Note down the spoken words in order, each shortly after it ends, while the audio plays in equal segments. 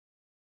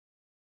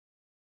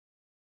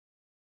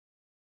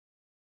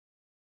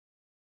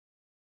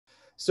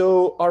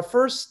So our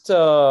first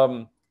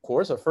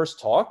course, our first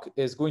talk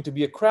is going to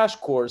be a crash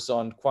course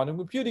on quantum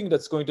computing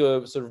that's going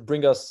to sort of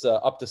bring us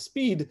up to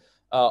speed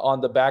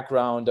on the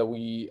background that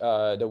we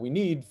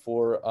need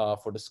for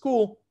the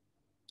school.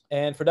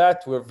 And for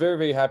that, we're very,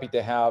 very happy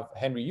to have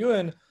Henry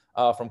Yuen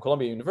from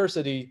Columbia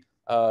University.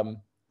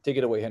 Take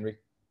it away, Henry.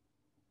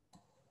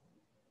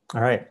 All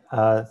right.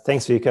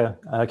 Thanks,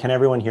 Vika. Can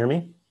everyone hear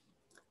me?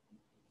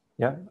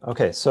 Yeah.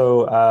 Okay.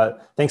 So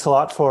thanks a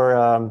lot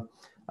for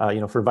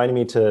for inviting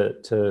me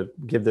to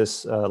give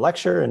this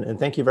lecture, and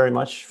thank you very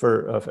much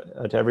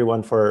to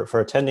everyone for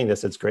attending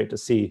this. It's great to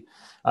see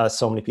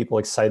so many people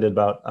excited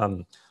about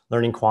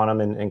learning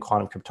quantum and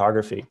quantum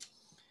cryptography.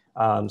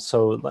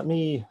 So let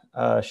me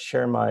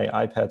share my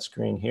iPad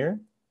screen here.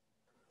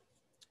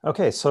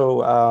 Okay.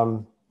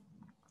 So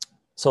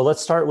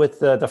let's start with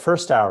the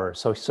first hour.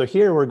 So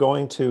here we're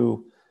going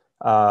to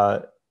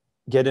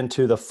get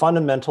into the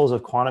fundamentals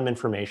of quantum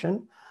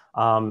information.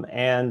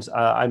 And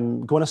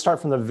I'm going to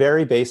start from the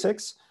very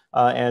basics.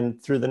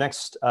 And through the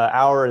next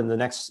hour and the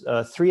next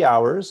 3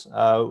 hours,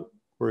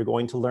 we're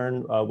going to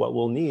learn what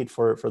we'll need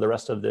for the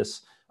rest of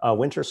this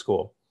winter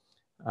school.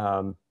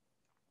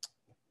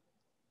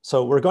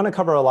 So we're going to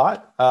cover a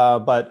lot,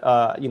 but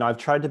I've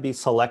tried to be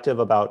selective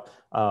about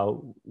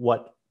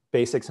what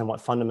basics and what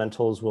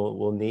fundamentals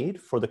we'll need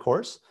for the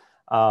course.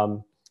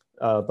 But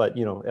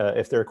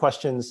if there are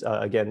questions,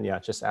 again, yeah,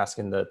 just ask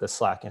in the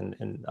Slack,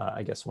 and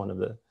I guess one of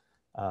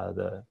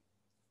the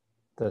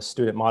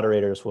student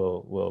moderators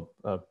will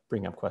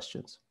bring up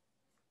questions.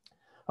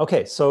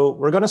 Okay, so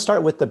we're going to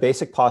start with the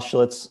basic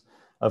postulates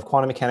of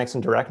quantum mechanics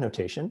and Dirac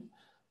notation.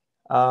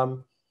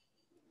 So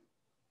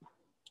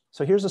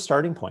here's a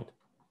starting point.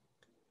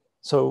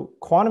 So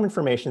quantum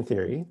information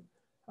theory,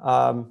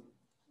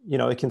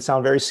 it can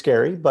sound very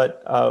scary,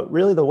 but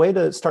really the way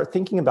to start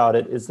thinking about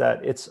it is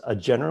that it's a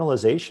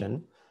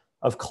generalization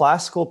of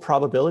classical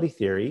probability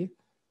theory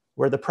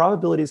where the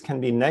probabilities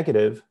can be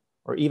negative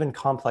or even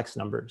complex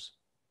numbers.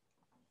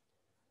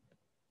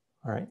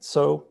 All right,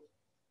 so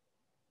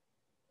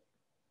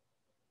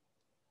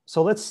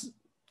let's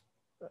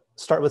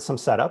start with some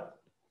setup.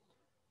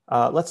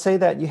 Let's say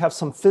that you have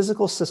some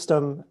physical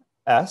system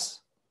S,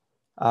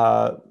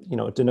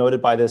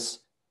 denoted by this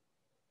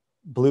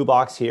blue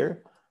box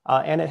here.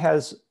 And it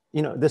has,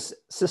 this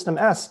system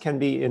S can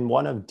be in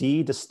one of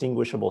D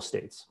distinguishable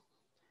states.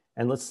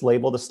 And let's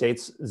label the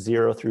states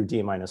 0 through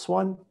D minus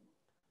 1.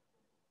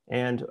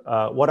 And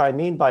what I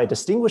mean by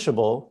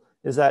distinguishable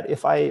is that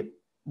if I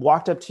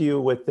walked up to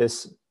you with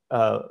this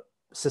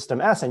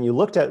system S and you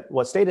looked at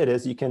what state it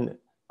is, you can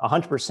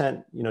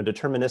 100%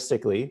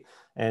 deterministically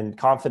and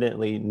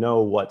confidently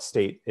know what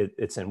state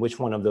it's in, which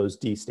one of those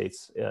D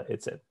states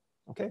it's in.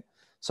 Okay,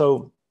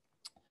 so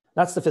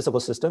that's the physical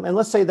system. And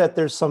let's say that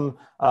there's some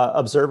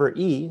observer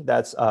E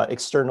that's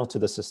external to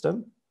the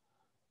system.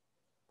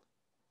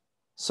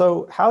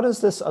 So how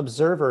does this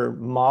observer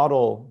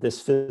model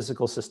this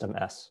physical system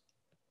S?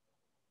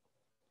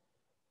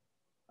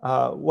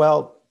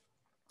 Before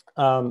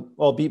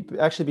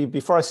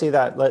I say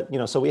that,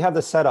 so we have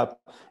the setup,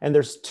 and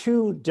there's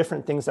two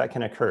different things that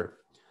can occur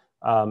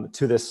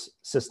to this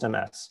system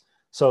S.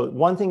 So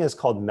one thing is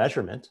called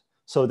measurement.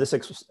 So this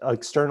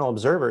external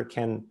observer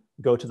can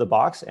go to the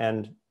box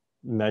and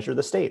measure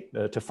the state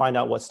to find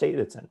out what state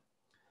it's in.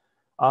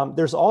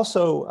 There's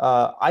also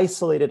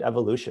isolated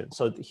evolution.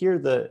 So here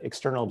the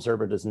external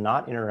observer does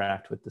not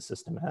interact with the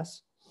system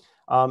S.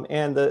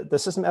 And the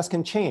system S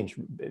can change.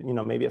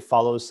 Maybe it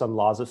follows some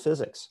laws of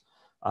physics.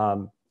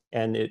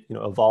 And it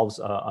evolves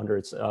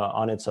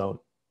on its own.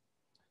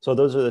 So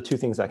those are the two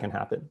things that can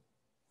happen.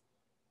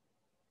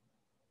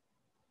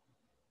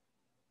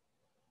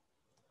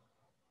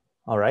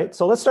 All right,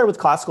 so let's start with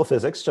classical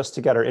physics just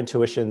to get our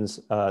intuitions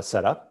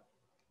set up.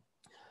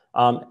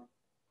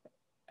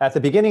 At the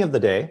beginning of the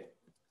day,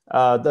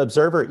 the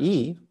observer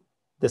E,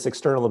 this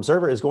external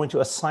observer, is going to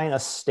assign a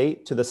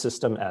state to the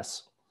system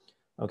S.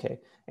 Okay,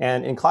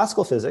 and in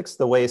classical physics,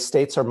 the way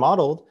states are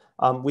modeled,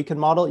 we can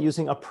model it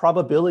using a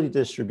probability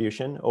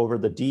distribution over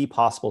the D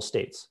possible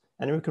states.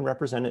 And we can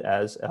represent it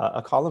as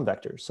a column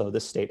vector. So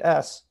this state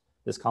S,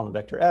 this column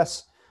vector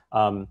S,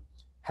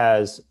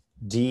 has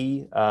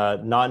D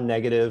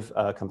non-negative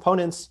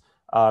components,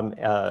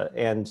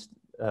 and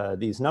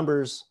these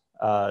numbers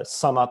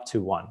sum up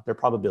to 1. They're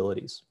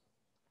probabilities.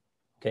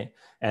 Okay,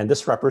 and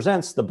this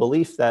represents the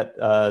belief that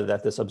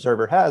that this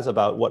observer has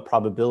about what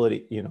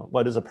probability,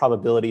 what is a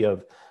probability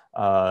of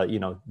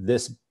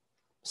this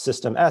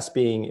system S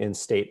being in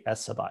state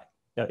S sub I,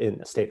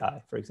 in state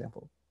I, for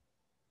example.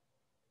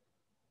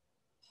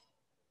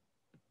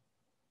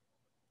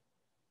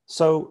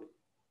 So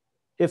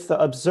if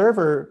the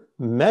observer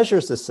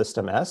measures the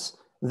system S,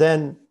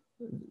 then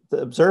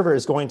the observer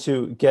is going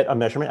to get a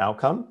measurement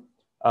outcome,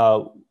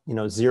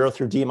 0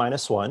 through D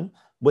minus 1,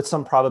 with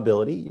some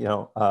probability,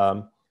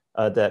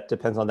 that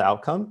depends on the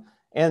outcome.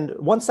 And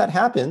once that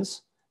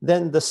happens,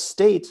 then the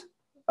state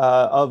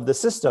of the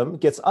system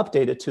gets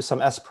updated to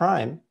some S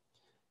prime,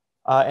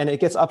 and it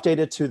gets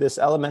updated to this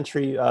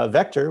elementary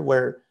vector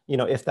where,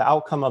 if the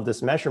outcome of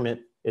this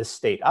measurement is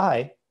state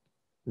I,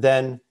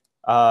 then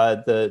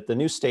the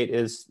new state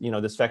is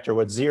this vector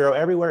with 0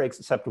 everywhere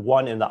except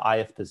 1 in the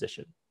ith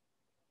position.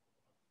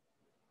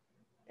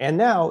 And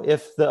now,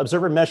 if the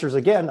observer measures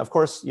again, of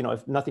course,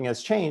 if nothing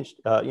has changed,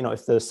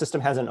 if the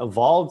system hasn't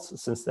evolved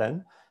since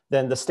then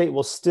the state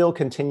will still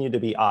continue to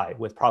be I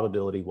with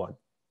probability 1.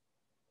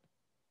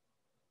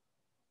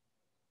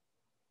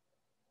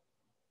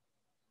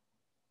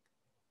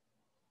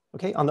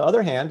 Okay, on the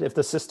other hand, if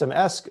the system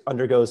S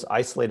undergoes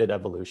isolated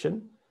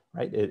evolution,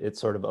 right, it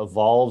sort of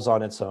evolves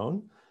on its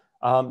own,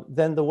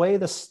 then the way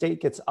the state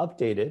gets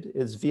updated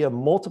is via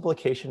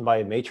multiplication by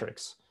a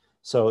matrix.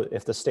 So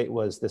if the state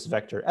was this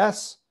vector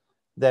S,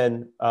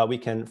 then we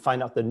can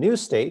find out the new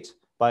state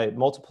by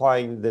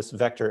multiplying this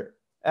vector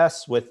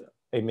S with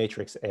a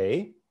matrix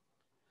A.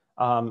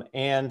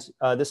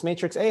 This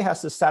matrix A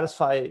has to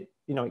satisfy,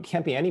 it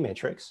can't be any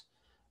matrix.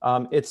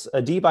 It's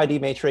a D by D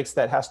matrix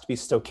that has to be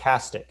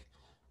stochastic,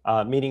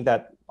 meaning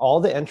that all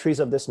the entries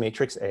of this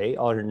matrix A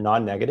are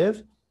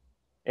non-negative,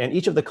 and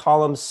each of the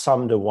columns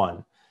sum to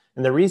 1.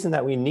 And the reason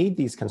that we need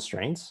these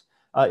constraints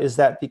is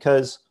that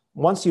because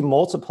once you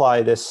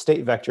multiply this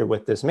state vector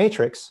with this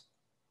matrix,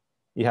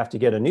 you have to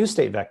get a new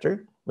state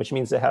vector, which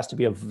means it has to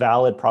be a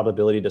valid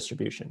probability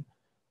distribution.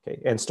 Okay,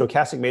 and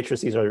stochastic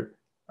matrices are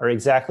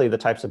exactly the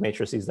types of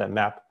matrices that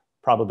map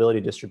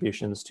probability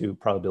distributions to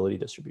probability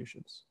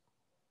distributions.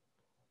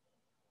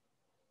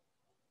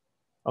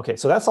 Okay,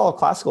 so that's all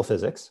classical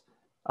physics.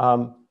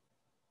 But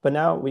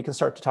now we can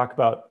start to talk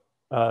about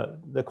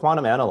the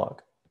quantum analog.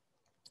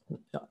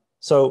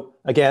 So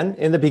again,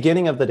 in the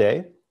beginning of the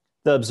day,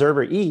 the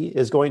observer E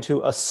is going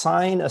to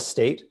assign a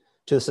state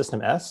to the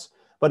system S,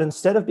 but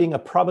instead of being a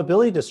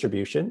probability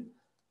distribution,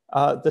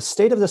 the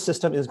state of the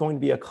system is going to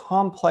be a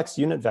complex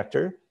unit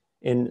vector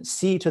in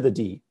C to the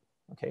D,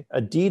 okay?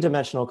 A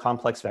D-dimensional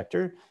complex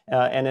vector,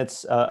 and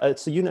it's a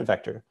unit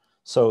vector.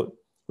 So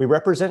we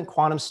represent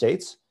quantum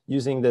states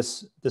using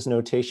this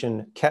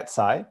notation ket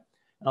psi. And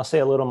I'll say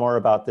a little more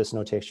about this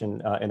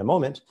notation in a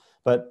moment,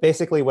 but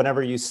basically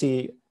whenever you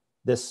see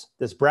this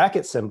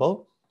bracket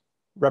symbol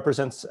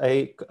represents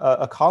a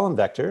column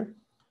vector,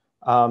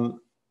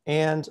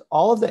 and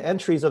all of the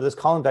entries of this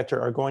column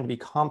vector are going to be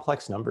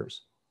complex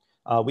numbers.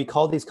 We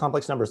call these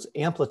complex numbers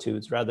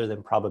amplitudes rather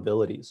than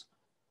probabilities.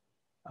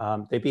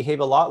 They behave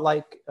a lot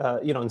like,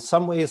 in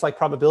some ways like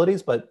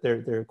probabilities, but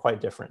they're quite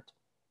different.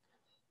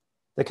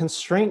 The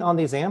constraint on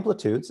these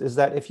amplitudes is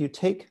that if you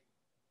take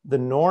the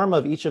norm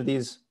of each of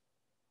these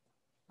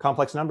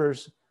complex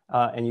numbers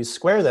and you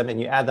square them and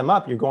you add them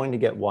up, you're going to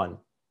get 1.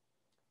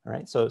 All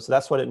right, so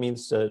that's what it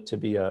means to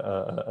be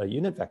a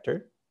unit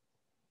vector.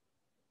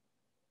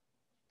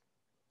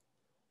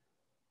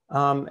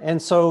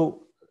 And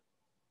so,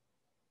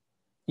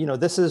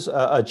 this is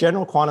a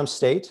general quantum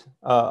state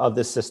of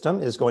this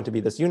system is going to be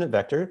this unit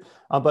vector,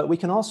 but we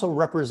can also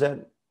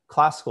represent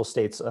classical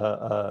states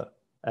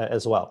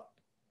as well.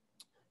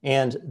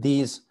 And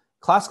these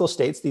classical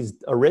states, these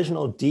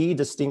original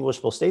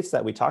D-distinguishable states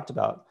that we talked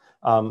about,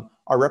 are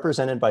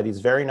represented by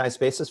these very nice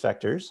basis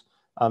vectors.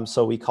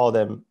 So we call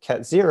them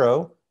ket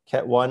 0,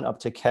 ket 1, up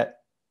to ket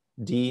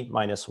D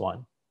minus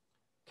 1.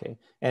 Okay,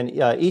 and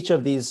each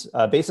of these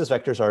basis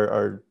vectors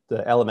are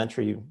the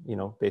elementary,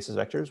 basis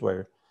vectors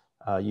where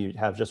you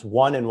have just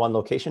 1 in one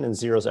location and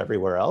zeros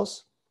everywhere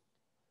else.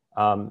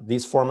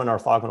 These form an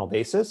orthogonal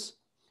basis,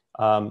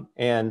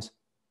 and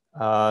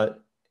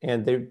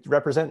they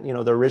represent,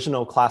 the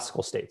original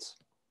classical states.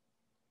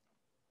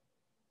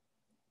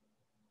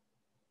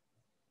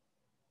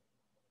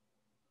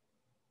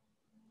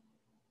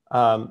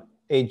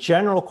 A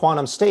general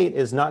quantum state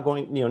is not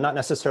going, not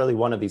necessarily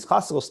one of these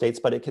classical states,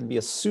 but it can be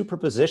a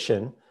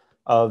superposition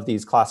of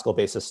these classical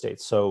basis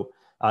states. So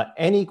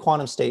any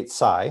quantum state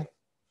psi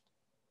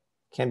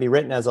can be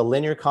written as a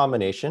linear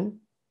combination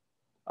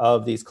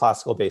of these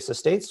classical basis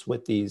states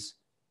with these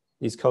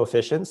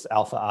coefficients,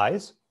 alpha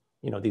i's,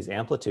 these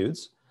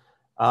amplitudes.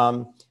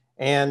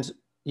 And,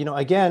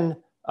 again,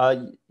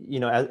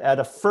 at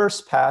a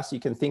first pass, you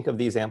can think of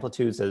these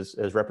amplitudes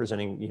as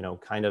representing,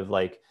 kind of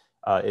like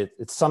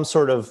it's some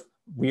sort of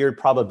weird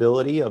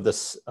probability of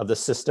the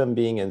system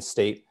being in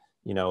state,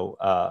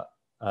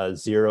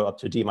 0 up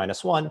to D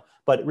minus 1.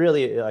 But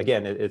really,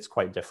 again, it's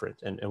quite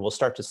different. And we'll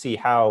start to see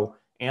how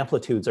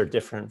amplitudes are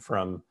different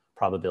from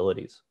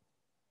probabilities.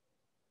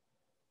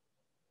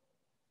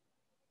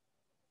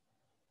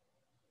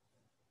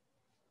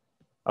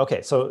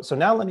 Okay, so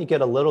now let me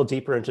get a little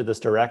deeper into this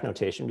Dirac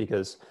notation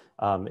because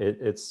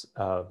it's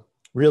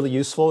really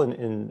useful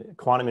in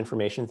quantum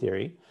information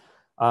theory.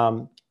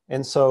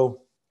 And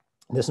so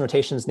this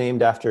notation is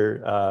named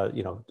after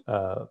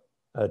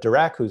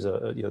Dirac, who's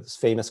this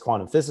famous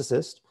quantum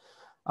physicist.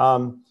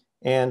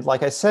 And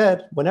like I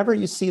said, whenever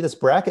you see this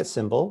bracket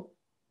symbol,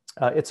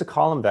 it's a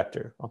column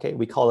vector. Okay,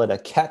 we call it a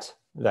ket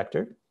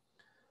vector.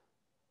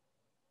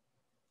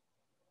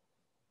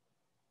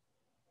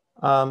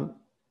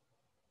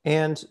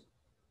 And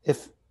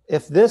if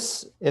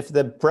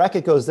the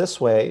bracket goes this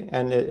way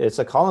and it's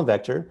a column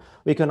vector,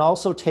 we can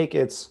also take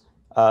its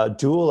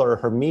dual or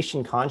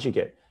Hermitian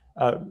conjugate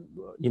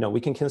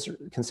we can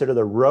consider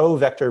the row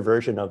vector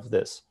version of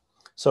this.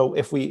 So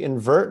if we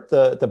invert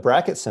the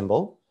bracket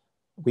symbol,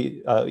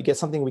 we get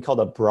something we call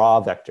a bra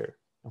vector.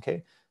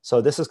 Okay,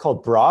 so this is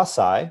called bra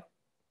psi.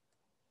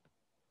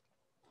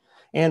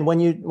 And when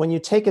you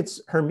take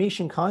its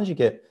Hermitian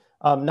conjugate,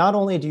 not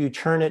only do you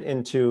turn it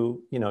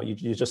into,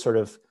 you just sort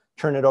of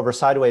turn it over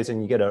sideways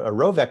and you get a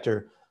row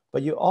vector,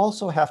 but you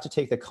also have to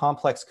take the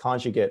complex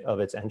conjugate of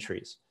its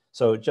entries.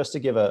 So just to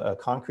give a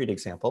concrete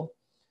example,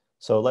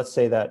 so let's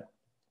say that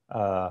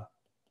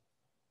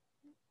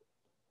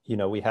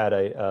we had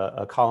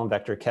a column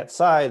vector ket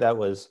psi that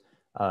was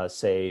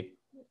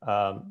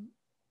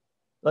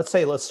let's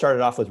start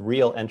it off with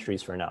real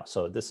entries for now.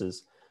 So this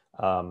is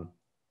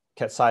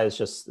ket psi is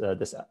just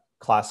this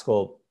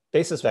classical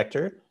basis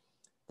vector.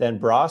 Then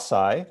bra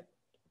psi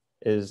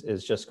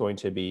is just going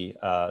to be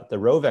the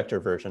row vector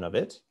version of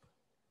it.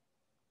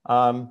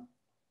 But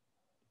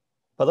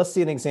let's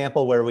see an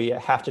example where we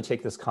have to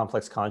take this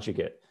complex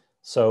conjugate.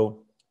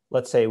 So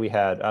let's say we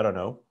had, I don't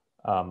know,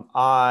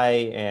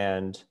 I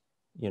and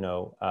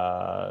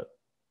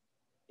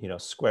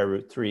square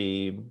root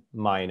 3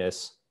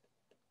 minus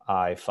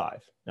I5.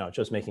 Now,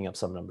 just making up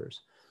some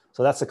numbers.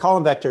 So that's the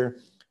column vector.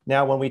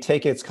 Now, when we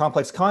take its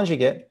complex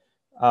conjugate,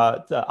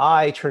 the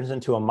I turns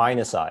into a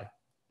minus I.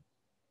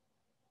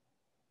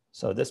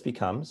 So this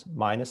becomes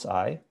minus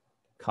I,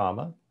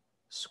 comma,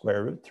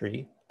 square root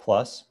 3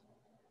 plus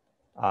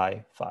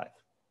I5. All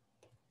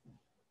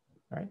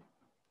right.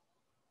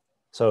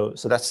 So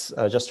that's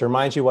just to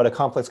remind you what a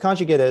complex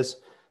conjugate is.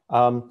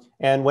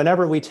 And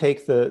whenever we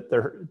take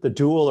the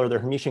dual or the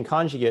Hermitian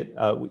conjugate,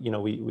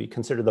 we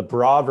consider the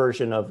bra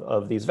version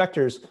of these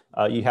vectors.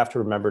 You have to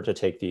remember to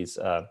take these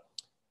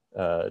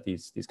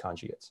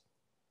conjugates.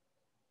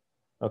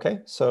 Okay,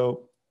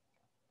 so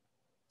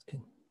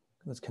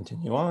let's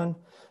continue on.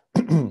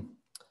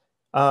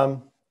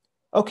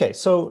 Okay,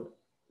 so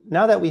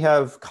now that we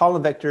have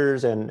column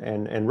vectors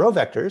and row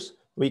vectors,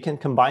 we can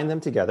combine them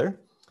together,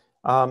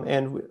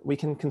 and we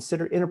can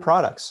consider inner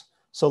products.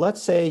 So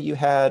let's say you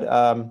had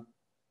a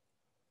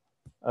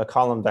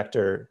column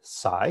vector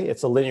psi.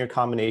 It's a linear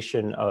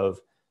combination of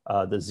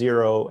the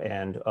 0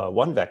 and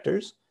 1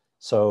 vectors.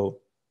 So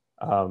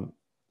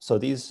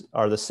these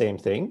are the same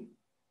thing.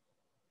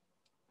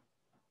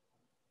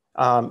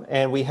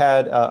 And we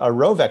had a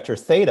row vector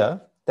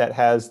theta that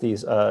has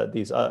these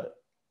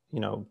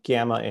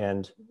gamma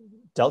and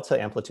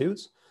delta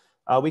amplitudes.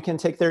 We can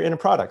take their inner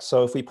products.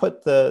 So if we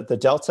put the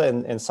delta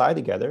and psi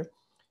together,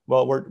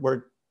 well,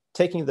 we're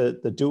taking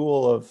the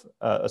dual of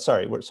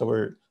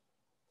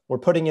we're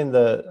putting in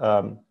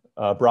the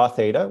bra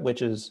theta,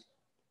 which is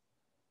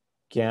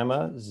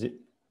gamma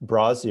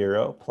bra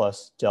 0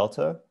 plus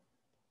delta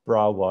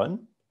bra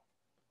 1.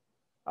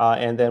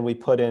 And then we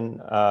put in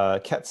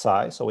ket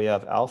psi. So we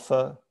have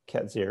alpha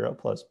ket 0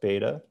 plus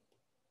beta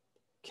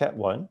ket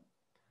 1.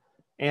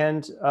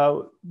 And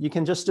you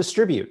can just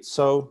distribute.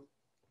 So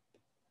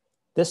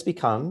this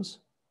becomes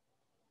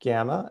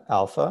gamma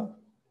alpha.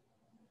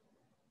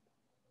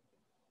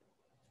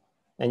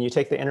 And you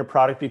take the inner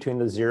product between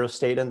the 0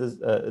 state and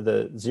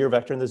the 0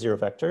 vector and the 0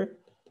 vector.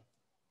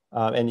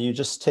 And you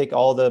just take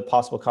all the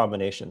possible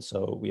combinations.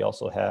 So we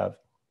also have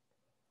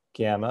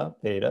gamma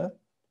beta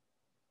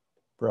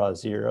bra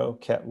 0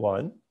 ket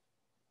 1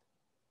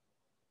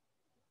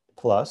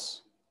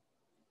 plus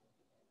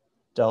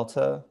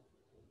delta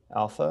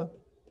alpha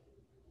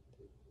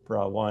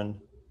bra 1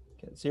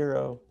 ket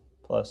 0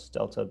 plus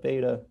delta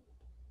beta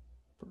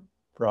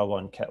bra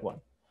 1 ket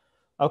 1.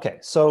 Okay,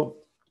 so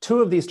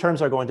 2 of these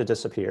terms are going to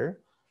disappear.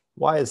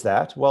 Why is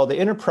that? Well, the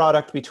inner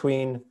product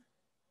between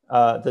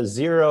the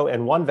 0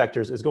 and 1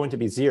 vectors is going to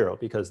be 0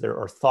 because they're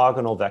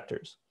orthogonal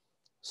vectors.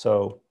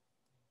 So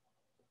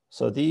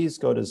these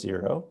go to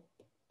 0.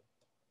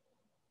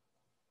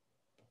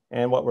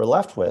 And what we're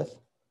left with,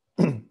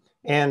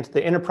 and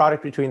the inner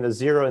product between the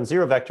 0 and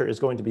 0 vector is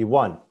going to be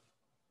 1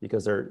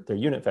 because they're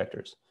unit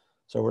vectors.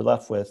 So we're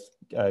left with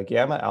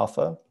gamma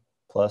alpha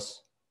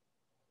plus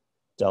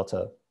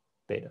delta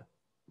beta.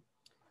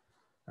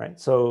 All right,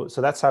 so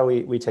that's how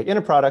we take inner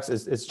products.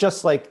 It's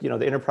just like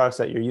the inner products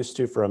that you're used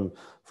to from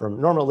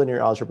normal linear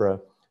algebra,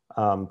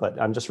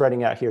 but I'm just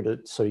writing out here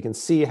so you can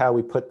see how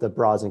we put the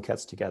bras and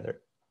kets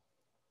together.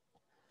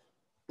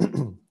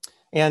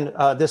 And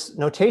this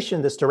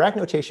notation, this Dirac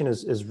notation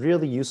is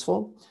really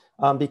useful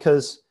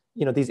because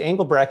these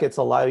angle brackets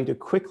allow you to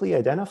quickly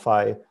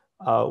identify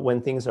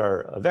when things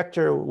are a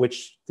vector,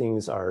 which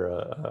things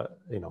are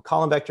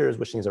column vectors,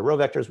 which things are row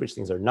vectors, which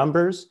things are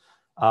numbers,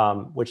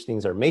 which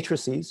things are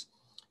matrices.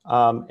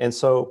 And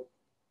so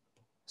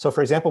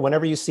for example,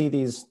 whenever you see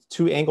these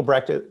 2 angle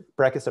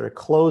brackets that are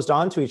closed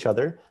onto each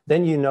other,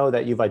 then you know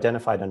that you've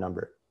identified a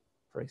number,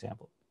 for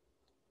example.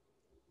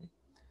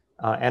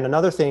 And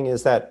another thing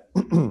is that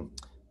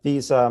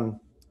these the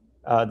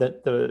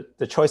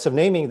choice of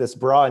naming this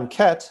bra and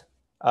ket,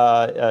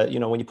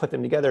 when you put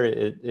them together,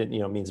 it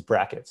means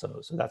bracket.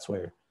 So that's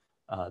where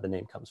the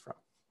name comes from.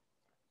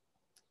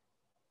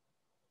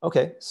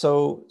 Okay,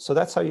 so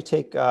that's how you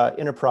take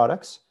inner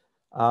products.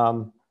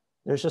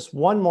 there's just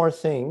one more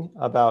thing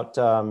about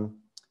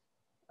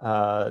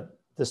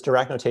this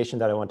Dirac notation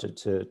that I wanted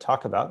to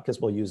talk about,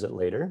 because we'll use it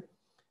later,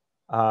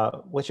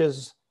 which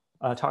is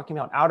talking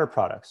about outer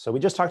products. So we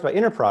just talked about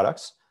inner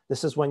products.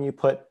 This is when you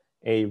put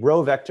a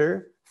row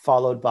vector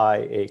followed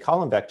by a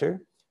column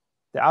vector.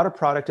 The outer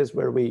product is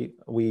where we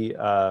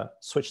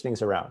switch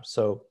things around.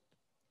 So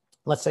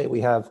let's say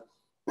we have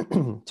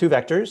two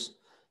vectors.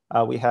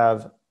 We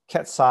have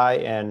ket psi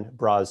and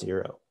bra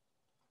 0.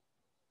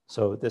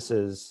 So this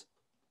is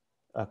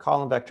a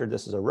column vector.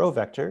 This is a row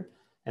vector.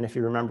 And if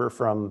you remember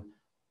from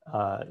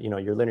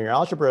your linear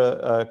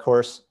algebra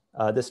course,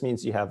 this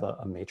means you have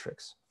a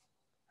matrix,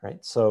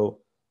 right? So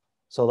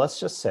let's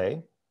just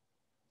say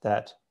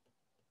that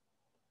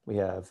we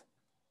have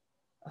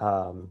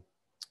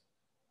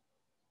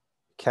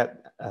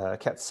ket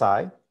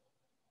psi,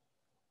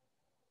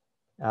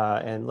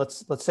 and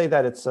let's say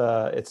that it's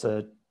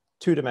a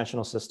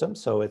two-dimensional system.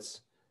 So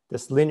it's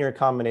this linear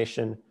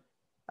combination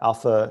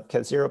alpha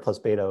ket 0 plus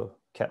beta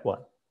ket 1.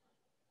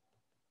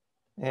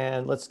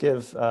 And let's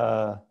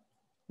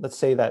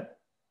say that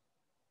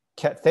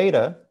ket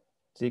theta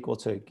is equal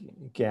to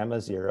gamma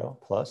 0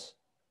 plus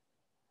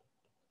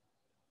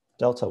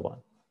delta 1.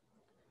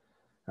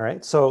 All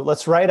right, so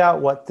let's write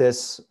out what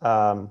this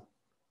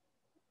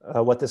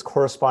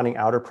corresponding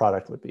outer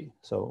product would be.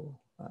 So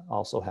I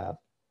also have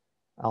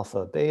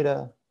alpha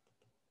beta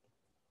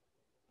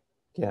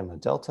gamma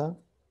delta.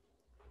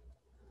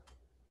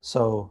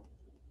 So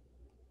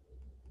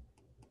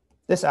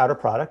this outer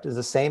product is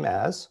the same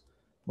as,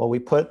 well, we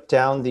put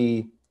down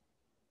the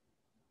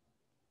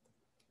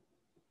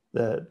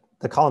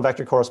column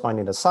vector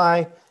corresponding to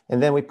psi,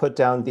 and then we put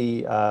down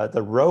the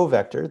row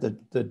vector,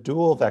 the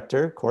dual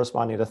vector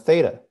corresponding to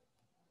theta.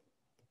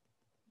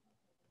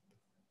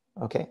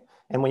 Okay,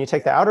 and when you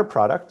take the outer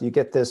product, you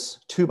get this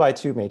 2 by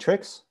 2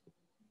 matrix.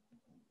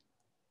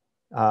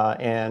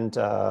 And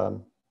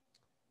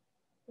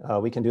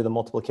we can do the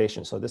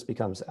multiplication. So this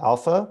becomes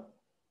alpha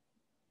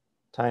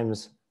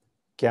times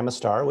gamma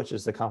star, which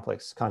is the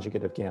complex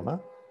conjugate of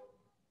gamma,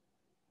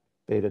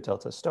 beta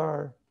delta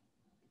star.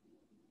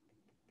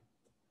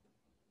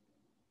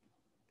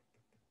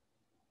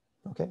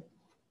 Okay,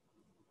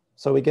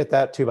 so we get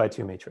that 2 by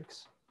 2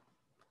 matrix.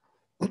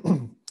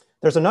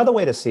 There's another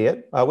way to see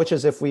it, which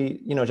is if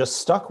we just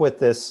stuck with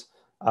this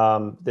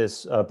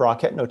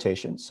bra-ket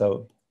notation.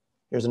 So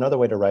here's another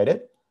way to write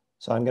it.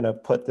 So I'm going to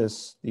put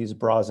these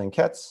bras and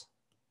kets.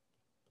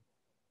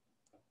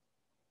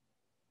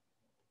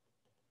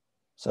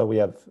 So we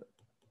have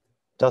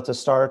delta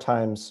star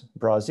times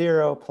bra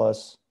 0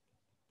 plus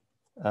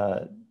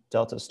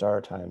delta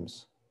star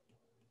times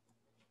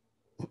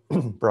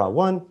bra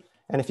 1.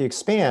 And if you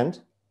expand,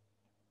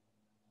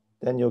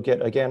 then you'll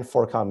get, again,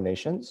 4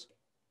 combinations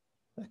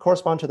that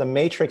correspond to the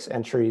matrix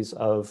entries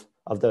of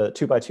the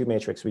 2 by 2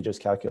 matrix we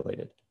just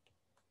calculated.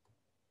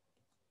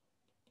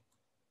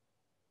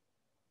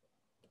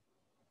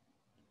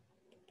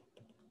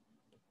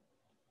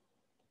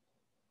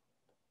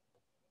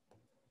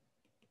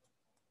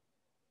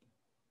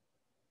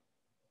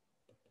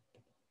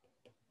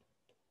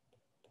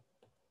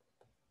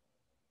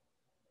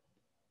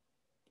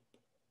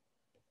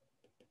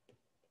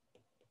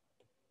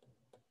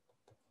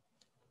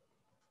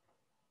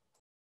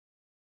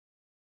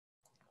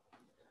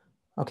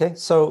 Okay,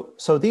 so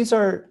these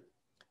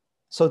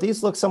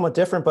look somewhat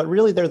different, but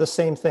really they're the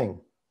same thing.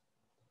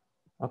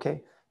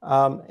 Okay,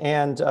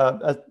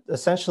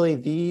 essentially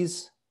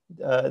these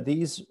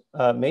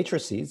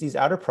matrices, these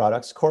outer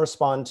products,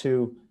 correspond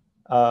to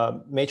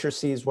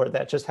matrices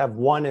that just have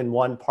 1 in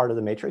one part of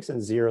the matrix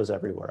and zeros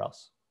everywhere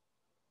else.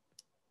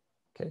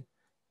 Okay,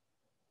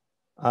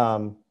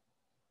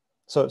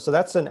 so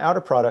that's an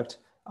outer product,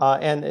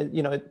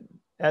 and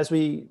as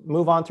we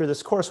move on through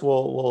this course,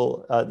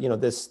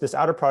 this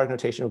outer product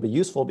notation will be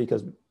useful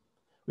because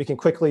we can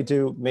quickly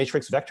do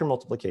matrix vector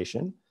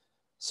multiplication.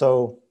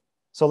 So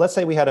let's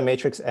say we had a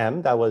matrix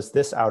M that was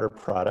this outer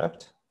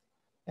product,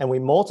 and we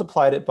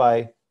multiplied it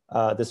by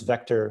this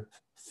vector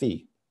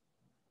phi.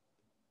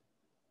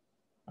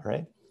 All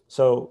right.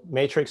 So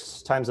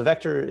matrix times a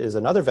vector is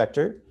another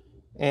vector,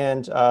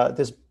 and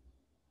this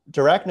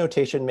Dirac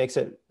notation makes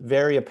it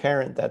very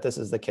apparent that this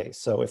is the case.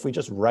 So if we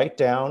just write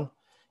down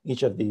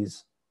each of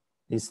these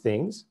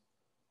things,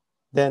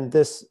 then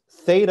this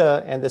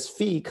theta and this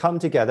phi come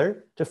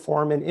together to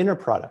form an inner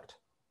product,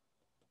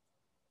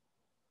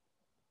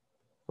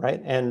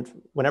 right?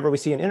 And whenever we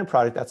see an inner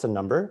product, that's a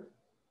number.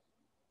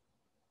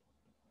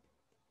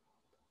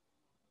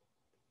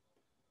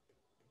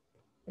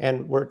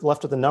 And we're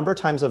left with a number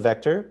times a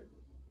vector,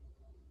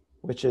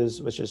 which is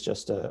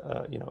just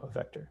a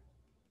vector.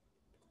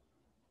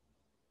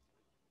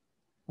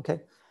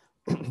 Okay,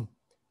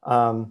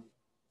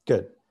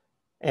 good.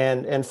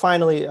 And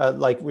finally,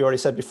 like we already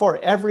said before,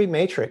 every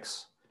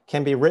matrix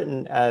can be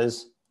written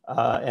as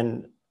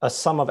a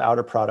sum of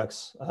outer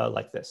products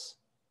like this,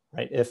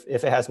 right? If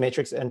it has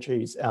matrix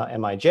entries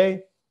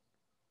Mij,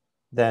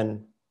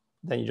 then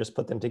you just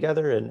put them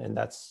together, and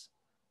that's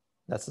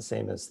the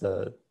same as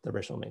the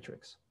original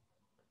matrix.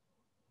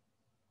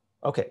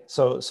 Okay,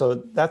 so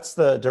that's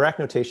the Dirac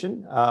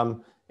notation.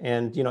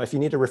 And if you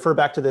need to refer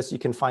back to this, you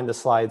can find the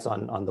slides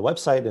on the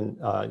website, and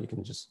you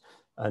can just,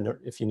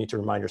 if you need to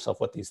remind yourself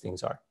what these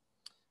things are.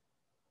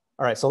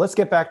 All right, so let's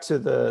get back to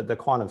the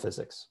quantum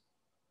physics.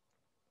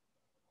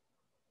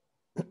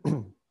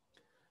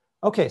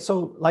 Okay,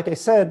 so like I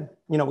said,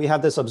 we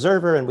have this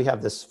observer and we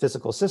have this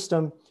physical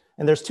system,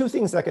 and there's two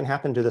things that can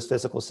happen to this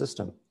physical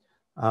system.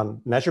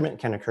 Measurement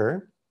can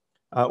occur,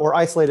 or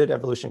isolated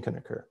evolution can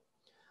occur.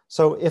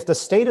 So if the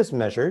state is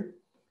measured,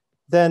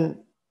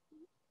 then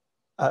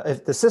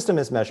if the system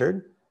is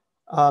measured,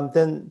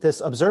 then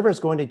this observer is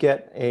going to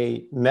get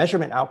a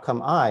measurement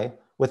outcome I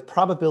with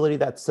probability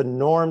that's the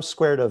norm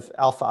squared of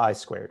alpha I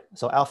squared.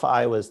 So alpha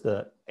I was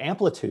the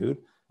amplitude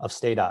of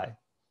state I.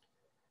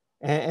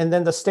 And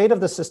then the state of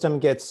the system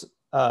gets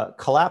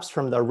collapsed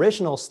from the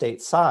original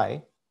state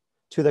psi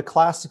to the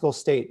classical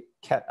state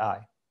ket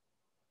I.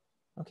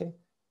 Okay,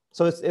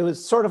 so it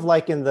was sort of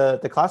like in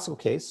the classical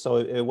case. So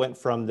it went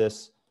from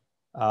this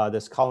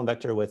this column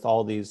vector with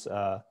all these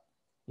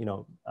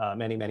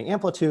many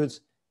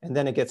amplitudes, and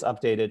then it gets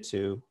updated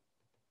to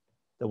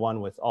the one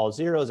with all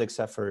zeros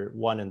except for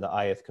one in the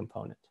ith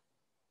component.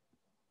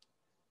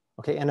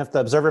 Okay, and if the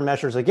observer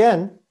measures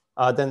again,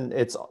 then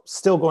it's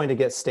still going to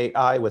get state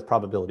I with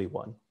probability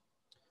 1.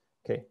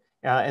 Okay,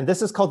 and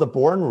this is called the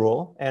Born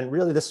rule, and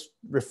really this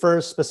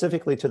refers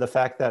specifically to the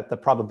fact that the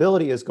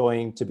probability is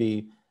going to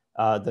be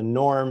the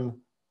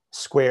norm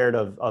squared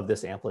of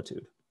this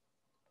amplitude.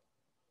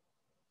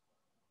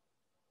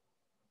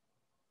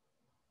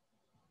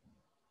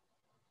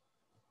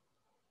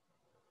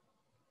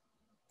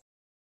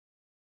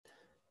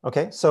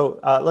 Okay, so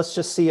let's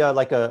just see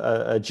like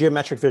a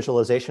geometric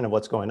visualization of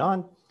what's going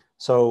on.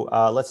 So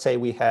let's say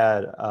we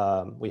have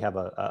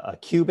a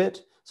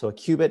qubit. So a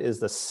qubit is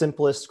the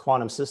simplest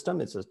quantum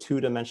system. It's a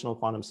two-dimensional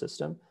quantum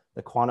system,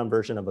 the quantum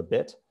version of a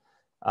bit.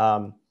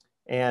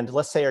 And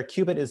let's say our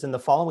qubit is in the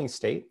following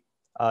state.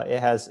 It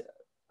has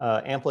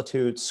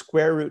amplitude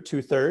square root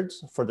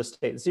 2/3 for the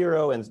state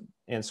 0 and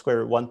square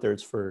root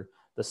 1/3 for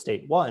the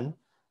state 1.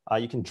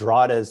 You can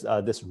draw it as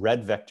this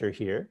red vector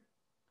here.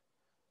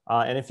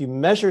 And if you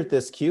measured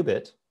this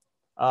qubit,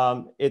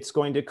 it's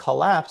going to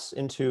collapse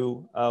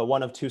into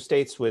one of two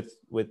states with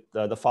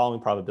the following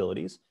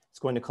probabilities. It's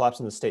going to collapse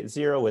into state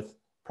 0 with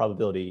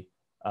probability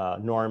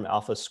norm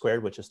alpha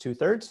squared, which is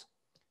 2/3,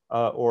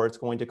 or it's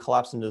going to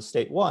collapse into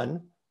state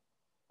 1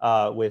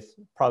 with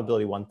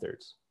probability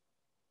 1/3.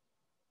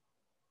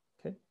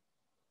 Okay.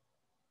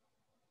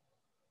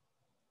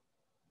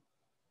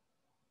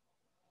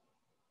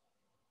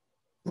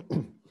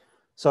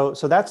 So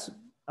that's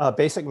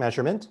basic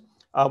measurement.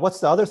 What's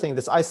the other thing?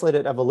 This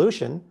isolated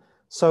evolution.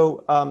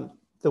 So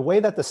the way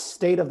that the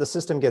state of the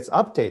system gets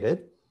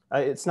updated,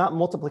 it's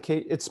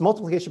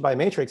multiplication by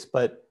matrix,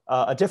 but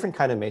a different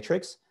kind of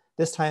matrix.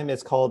 This time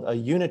it's called a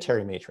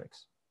unitary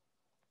matrix.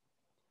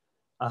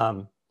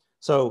 What's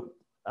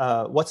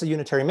a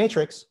unitary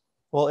matrix?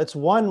 Well, it's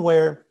one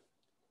where,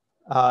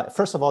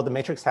 first of all, the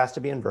matrix has to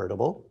be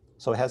invertible.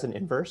 So it has an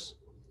inverse.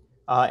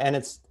 And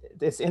its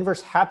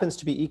inverse happens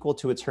to be equal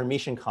to its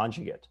Hermitian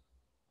conjugate.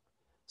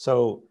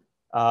 So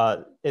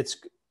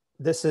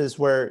this is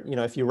where,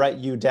 if you write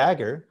U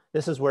dagger,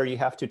 this is where you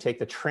have to take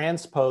the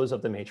transpose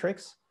of the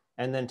matrix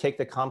and then take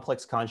the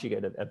complex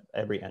conjugate of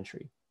every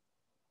entry,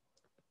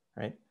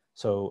 right?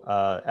 So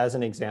as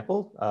an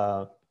example,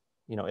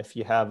 if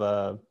you have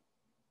a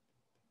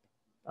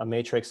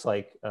matrix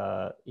like,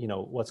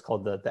 what's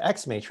called the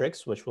X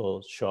matrix, which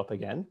will show up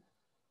again.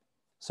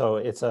 So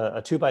it's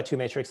a 2x2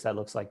 matrix that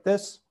looks like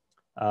this.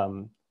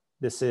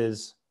 This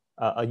is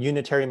a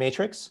unitary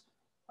matrix.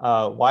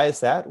 Why is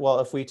that? Well,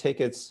 if we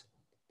take its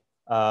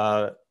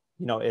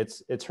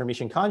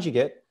Hermitian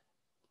conjugate,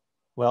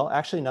 well,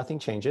 actually nothing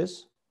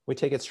changes. We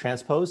take its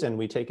transpose and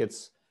we take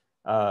its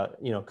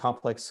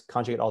complex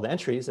conjugate all the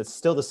entries. It's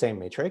still the same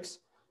matrix.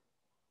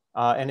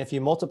 And if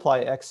you multiply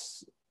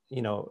x,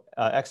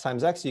 x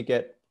times x, you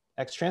get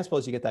x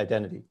transpose, you get the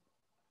identity,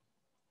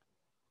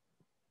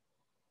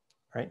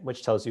 right?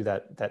 Which tells you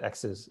that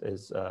x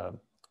is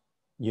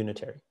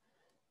unitary.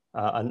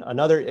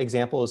 Another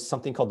example is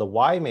something called the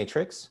Y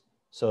matrix.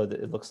 So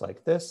it looks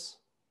like this,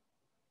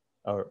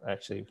 or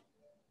actually,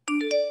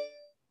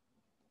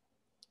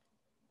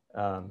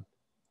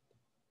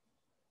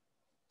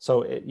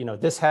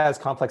 this has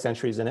complex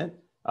entries in it.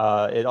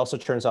 It also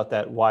turns out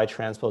that Y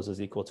transpose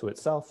is equal to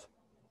itself,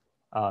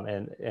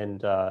 and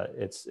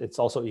it's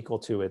also equal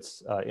to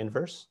its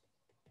inverse.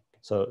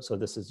 So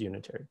this is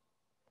unitary.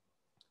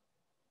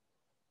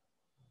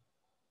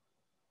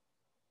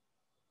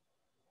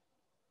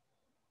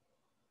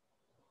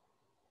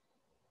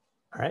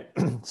 All right,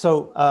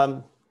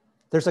 so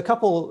there's a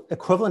couple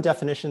equivalent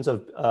definitions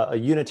of a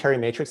unitary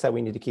matrix that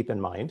we need to keep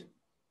in mind.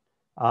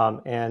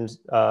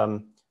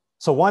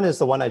 So one is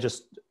the one I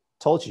just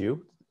told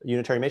you. A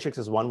unitary matrix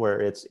is one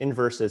where its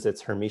inverse is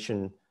its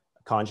Hermitian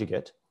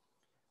conjugate.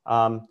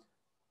 But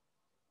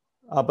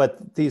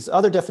these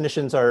other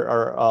definitions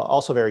are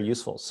also very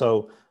useful.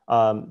 So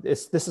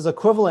this is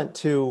equivalent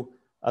to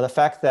the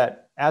fact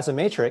that as a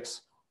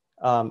matrix,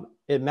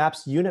 it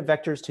maps unit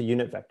vectors to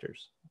unit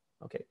vectors.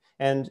 Okay,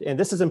 and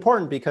this is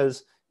important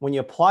because when you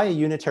apply a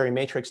unitary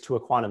matrix to a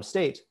quantum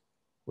state,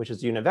 which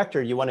is a unit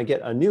vector, you want to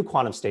get a new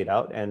quantum state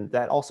out, and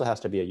that also has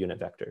to be a unit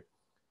vector.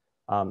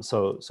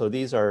 So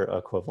these are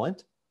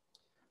equivalent.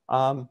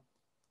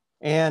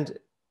 And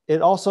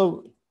it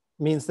also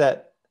means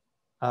that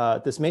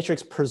this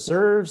matrix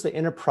preserves the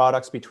inner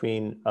products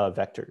between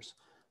vectors.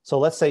 So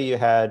let's say you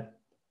had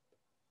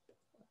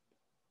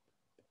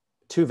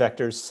two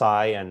vectors,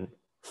 psi and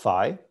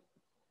phi,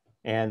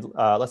 and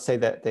let's say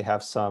that they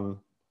have some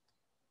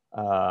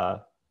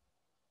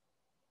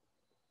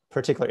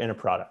particular inner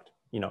product.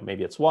 You know,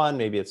 maybe it's 1,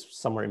 maybe it's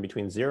somewhere in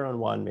between 0 and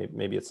 1,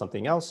 maybe it's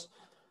something else.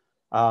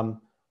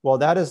 Well,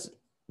 that is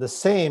the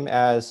same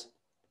as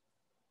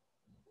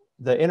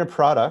the inner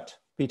product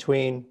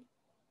between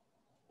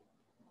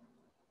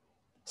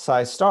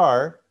psi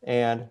star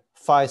and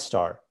phi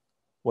star,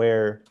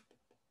 where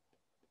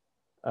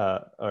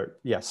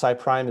psi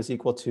prime is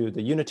equal to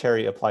the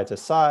unitary applied to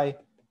psi,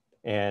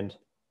 and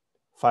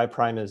phi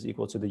prime is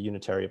equal to the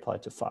unitary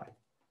applied to phi.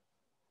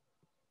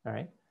 All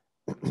right.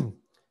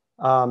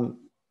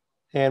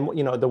 And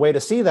you know, the way to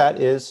see that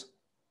is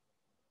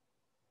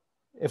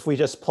if we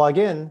just plug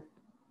in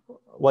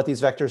what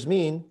these vectors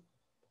mean,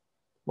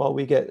 well,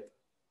 we get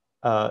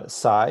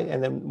psi,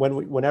 and then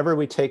whenever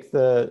we take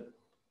the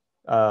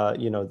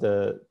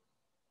the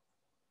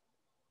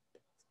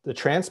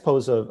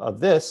transpose of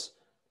this,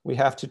 we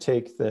have to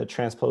take the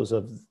transpose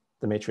of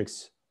the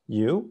matrix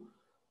U.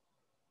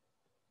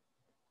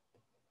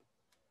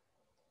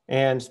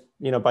 And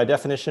you know, by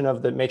definition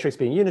of the matrix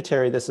being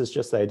unitary, this is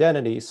just the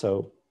identity.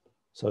 So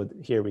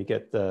here we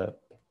get the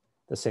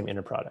same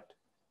inner product.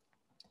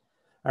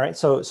 All right,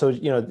 so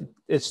you know,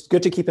 it's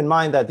good to keep in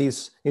mind that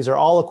these are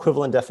all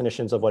equivalent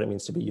definitions of what it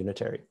means to be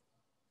unitary.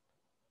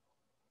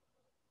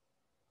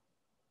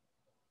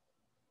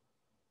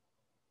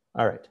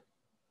 All right,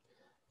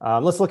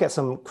 let's look at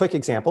some quick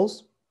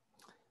examples.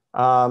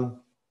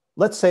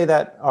 Let's say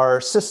that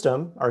our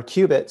system, our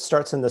qubit,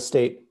 starts in the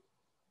state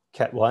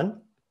ket1,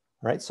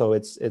 right? So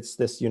it's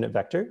this unit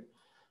vector,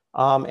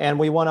 and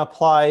we want to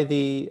apply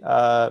the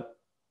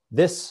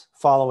this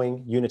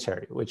following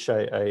unitary, which I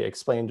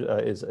explained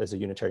is a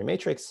unitary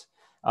matrix.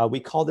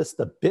 We call this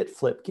the bit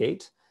flip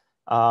gate.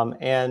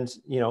 And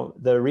you know,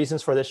 the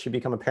reasons for this should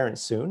become apparent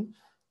soon.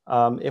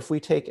 If we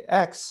take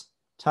x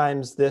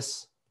times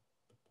this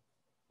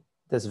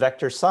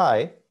vector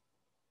psi,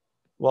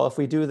 well, if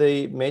we do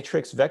the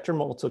matrix vector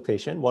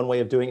multiplication, one way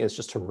of doing it is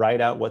just to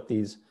write out what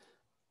these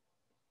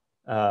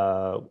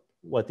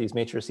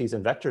matrices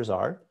and vectors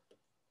are.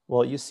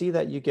 Well, you see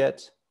that you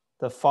get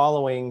the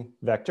following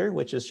vector,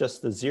 which is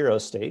just the 0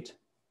 state.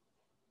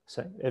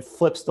 So it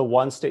flips the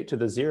 1 state to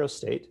the 0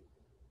 state.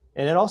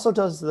 And it also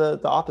does the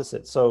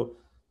opposite. So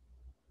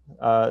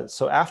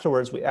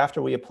afterwards,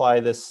 after we apply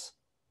this,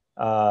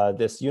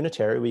 this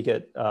unitary, we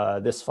get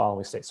this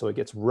following state. So it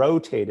gets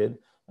rotated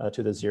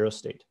to the 0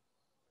 state.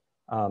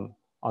 On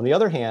the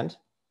other hand,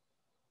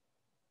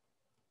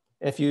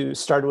 if you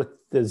start with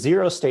the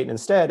 0 state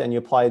instead and you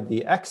apply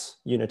the x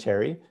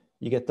unitary,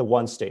 you get the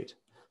 1 state.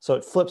 So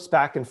it flips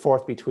back and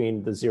forth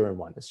between the 0 and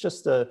 1. It's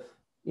just a,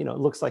 you know, it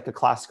looks like a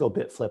classical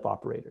bit flip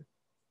operator.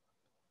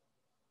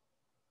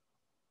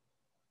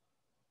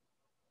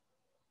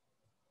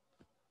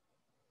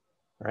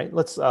 All right,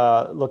 let's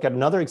look at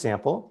another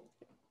example.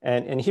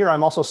 And here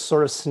I'm also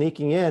sort of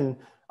sneaking in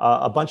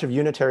a bunch of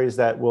unitaries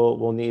that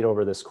we'll need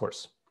over this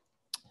course.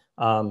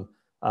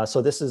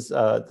 So this is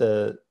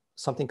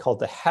something called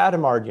the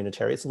Hadamard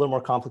unitary. It's a little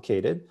more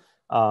complicated.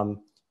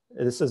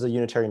 This is a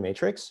unitary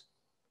matrix.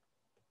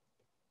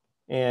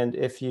 And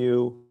if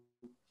you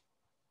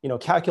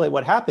calculate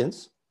what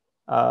happens,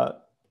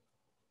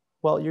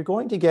 well, you're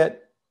going to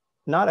get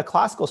not a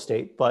classical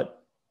state,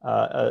 but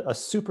a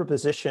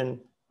superposition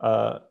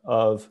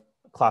of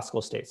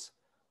classical states.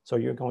 So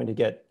you're going to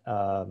get,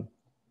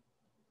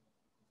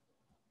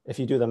 if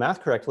you do the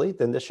math correctly,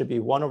 then this should be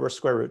 1 over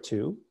square root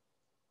 2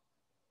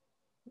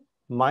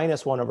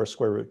 minus 1 over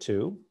square root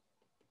 2.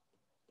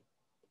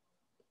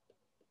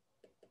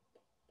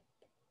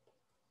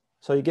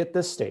 So you get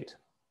this state,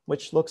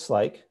 which looks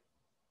like,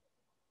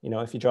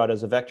 if you draw it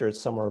as a vector,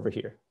 it's somewhere over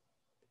here.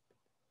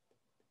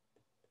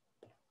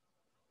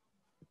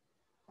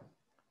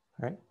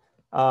 All right.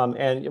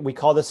 And we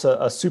call this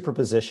a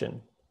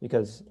superposition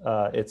because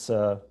it's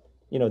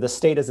the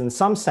state is in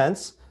some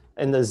sense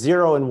in the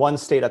 0 and 1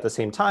 state at the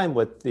same time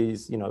with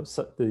these,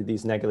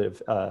 these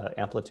negative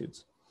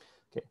amplitudes.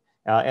 Okay.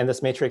 And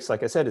this matrix,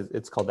 like I said,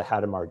 it's called the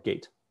Hadamard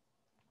gate.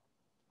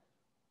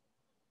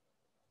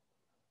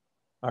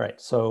 All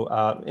right, so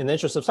in the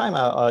interest of time,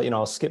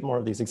 I'll skip more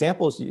of these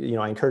examples.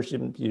 I encourage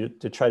you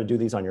to try to do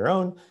these on your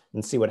own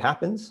and see what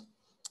happens.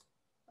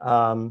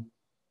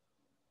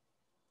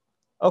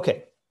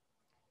 Okay,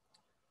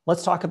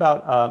 let's talk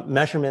about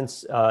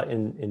measurements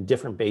in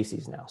different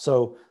bases now.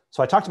 So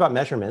I talked about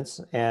measurements,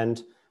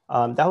 and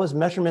that was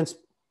measurements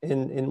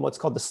in what's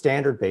called the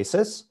standard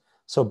basis.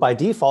 So by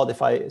default,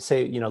 if I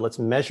say, let's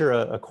measure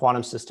a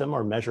quantum system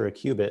or measure a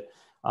qubit,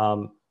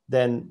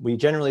 then we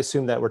generally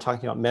assume that we're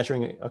talking about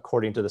measuring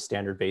according to the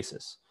standard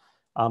basis.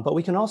 But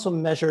we can also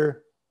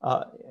measure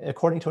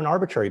according to an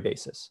arbitrary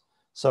basis.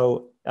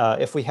 So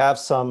if we have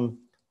some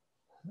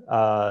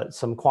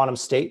quantum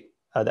state,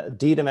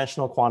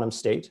 d-dimensional quantum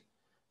state,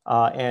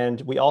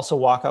 and we also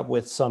walk up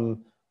with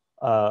some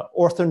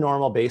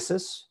orthonormal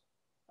basis,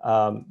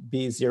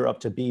 b0 up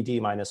to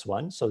bd minus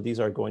 1. So these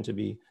are going to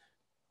be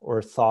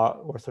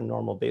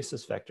orthonormal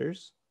basis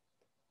vectors.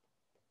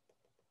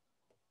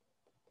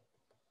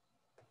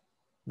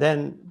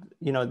 Then,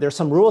 there's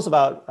some rules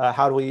about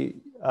how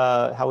we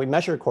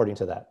measure according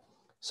to that.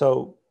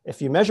 So if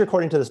you measure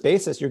according to this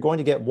basis, you're going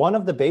to get one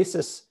of the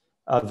basis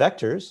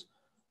vectors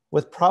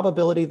with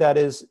probability that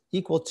is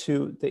equal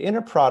to the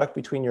inner product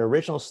between your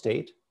original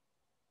state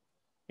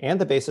and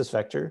the basis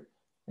vector,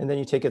 and then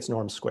you take its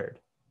norm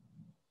squared,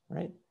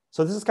 right?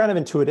 So this is kind of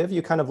intuitive.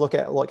 You kind of look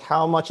at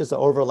how much is the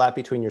overlap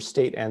between your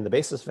state and the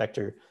basis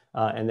vector,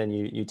 and then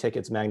you take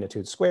its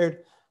magnitude squared.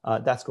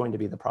 That's going to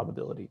be the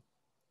probability.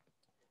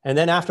 And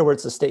then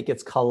afterwards, the state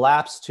gets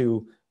collapsed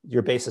to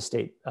your basis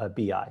state,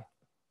 BI,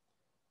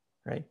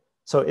 right?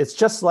 So it's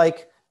just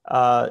like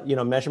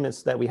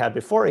measurements that we had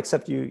before,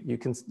 except you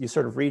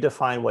sort of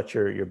redefine what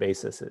your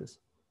basis is.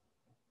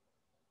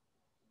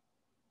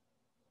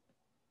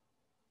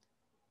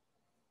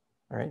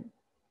 All right.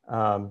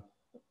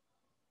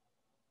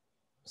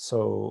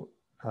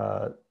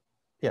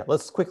 Yeah,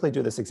 let's quickly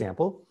do this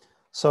example.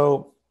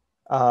 So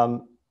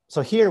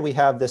here we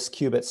have this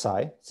qubit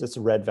psi. So it's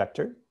a red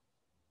vector.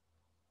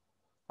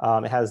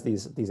 It has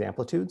these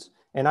amplitudes.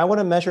 And I want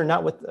to measure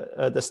not with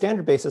the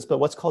standard basis, but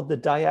what's called the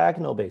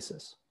diagonal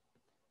basis.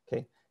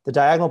 Okay. The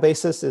diagonal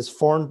basis is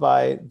formed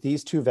by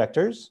these two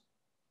vectors.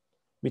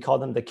 We call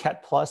them the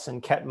ket plus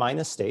and ket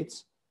minus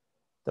states.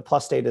 The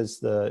plus state is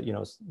the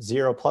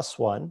 0 plus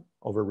 1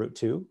 over root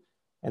 2.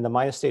 And the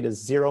minus state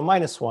is 0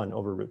 minus 1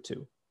 over root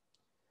 2.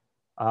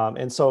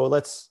 And so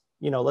let's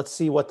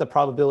see what the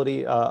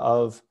probability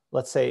of,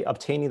 let's say,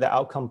 obtaining the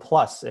outcome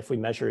plus if we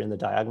measure in the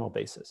diagonal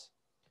basis.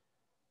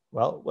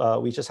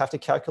 Well, we just have to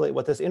calculate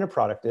what this inner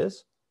product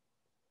is.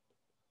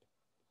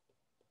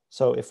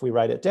 So if we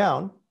write it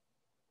down,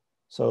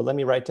 so let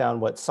me write down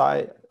what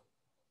psi,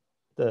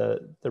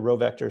 the row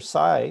vector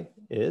psi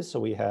is. So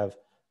we have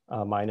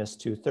minus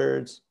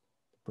 2/3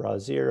 bra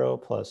 0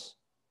 plus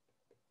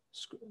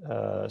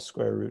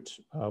square root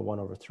 1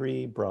 over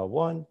 3 bra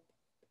 1.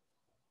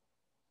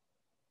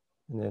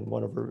 And then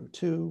 1 over root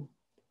 2.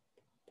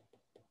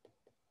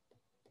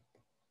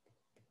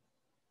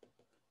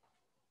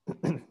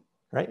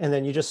 Right, and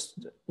then you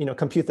just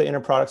compute the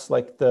inner products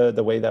like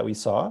the way that we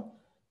saw.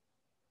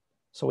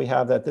 So we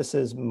have that this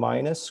is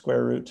minus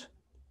square root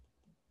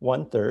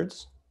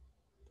 1/3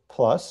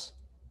 plus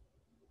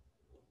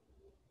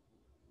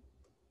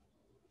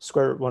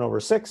square root 1 over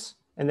 6,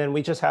 and then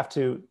we just have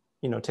to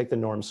take the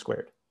norm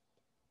squared.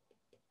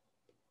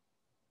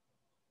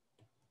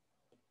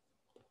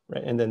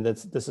 Right, and then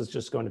this is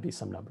just going to be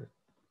some number,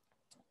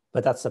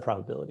 but that's the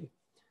probability.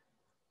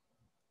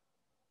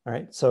 All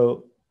right,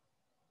 so.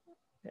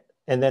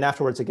 And then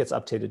afterwards, it gets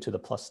updated to the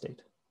plus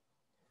state,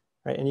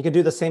 right? And you can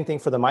do the same thing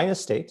for the minus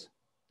state.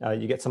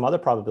 You get some other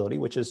probability,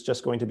 which is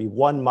just going to be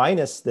 1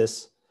 minus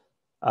this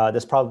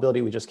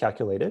probability we just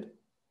calculated,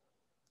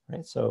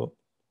 right? So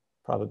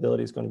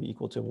probability is going to be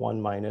equal to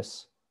 1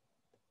 minus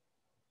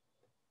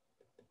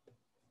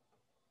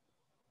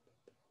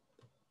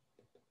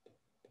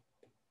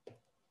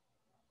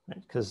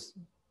right? Because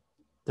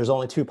there's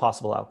only 2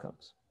 possible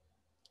outcomes.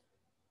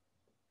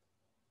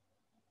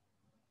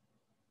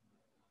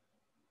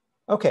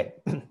 Okay,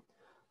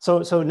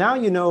 so now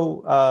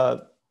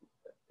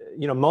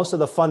most of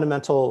the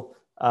fundamental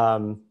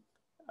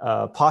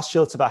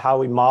postulates about how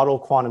we model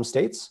quantum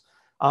states.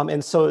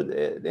 And so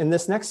in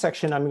this next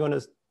section, I'm going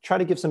to try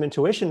to give some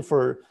intuition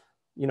for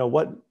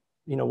what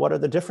are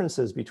the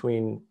differences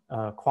between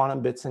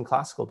quantum bits and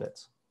classical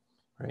bits,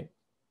 right?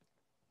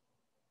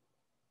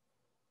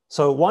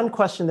 So one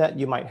question that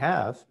you might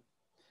have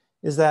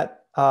is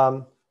that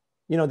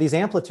these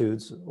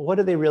amplitudes, what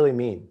do they really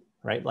mean?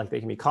 Right? Like they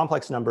can be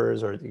complex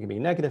numbers or they can be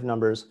negative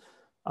numbers.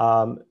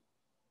 Does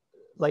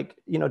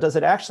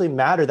it actually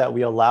matter that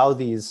we allow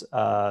these,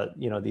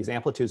 these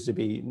amplitudes to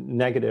be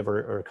negative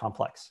or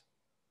complex?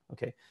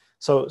 Okay,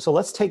 so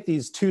let's take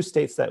these 2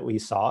 states that we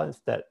saw,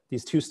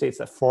 these 2 states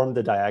that form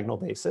the diagonal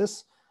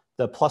basis,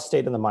 the plus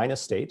state and the minus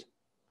state.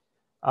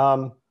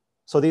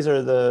 So these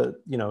are the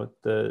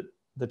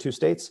 2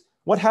 states.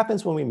 What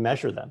happens when we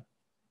measure them,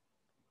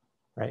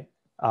 right?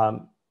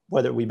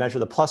 Whether we measure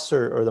the plus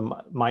or the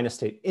minus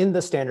state in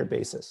the standard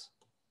basis.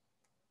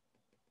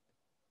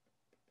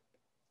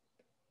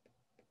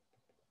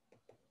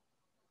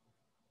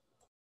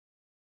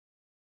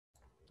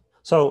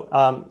 So,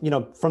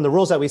 from the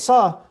rules that we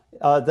saw,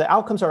 the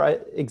outcomes are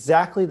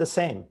exactly the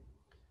same,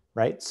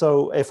 right?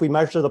 So if we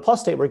measure the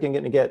plus state, we're going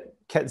to get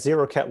ket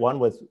 0, ket 1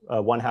 with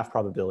 1/2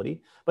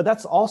 probability. But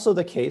that's also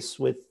the case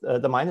with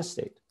the minus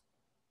state.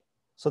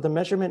 So the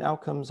measurement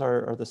outcomes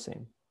are the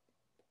same.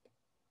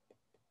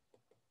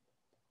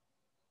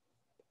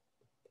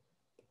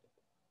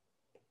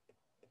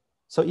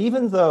 So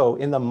even though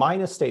in the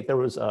minus state there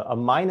was a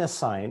minus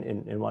sign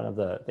in one of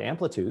the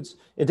amplitudes,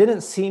 it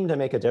didn't seem to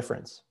make a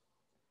difference.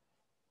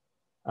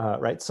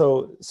 Right?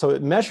 So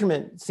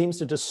measurement seems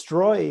to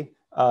destroy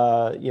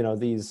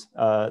these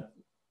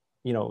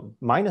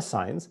minus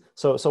signs.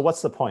 So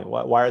what's the point?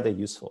 Why are they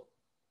useful?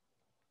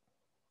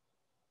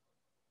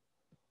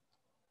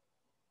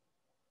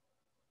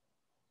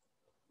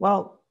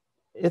 Well,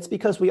 it's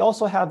because we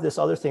also have this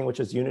other thing,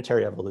 which is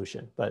unitary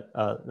evolution. But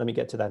let me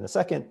get to that in a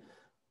second.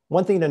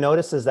 One thing to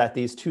notice is that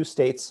these two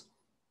states,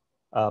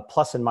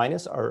 plus and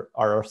minus, are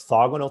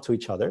orthogonal to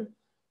each other,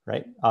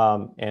 right?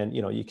 And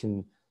you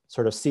can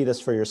sort of see this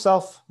for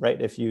yourself,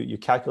 right? If you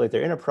calculate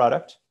their inner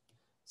product,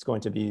 it's going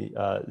to be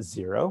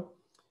 0.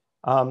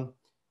 And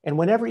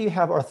whenever you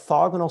have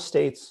orthogonal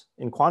states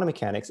in quantum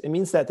mechanics, it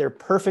means that they're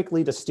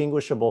perfectly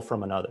distinguishable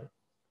from another,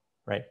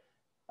 right?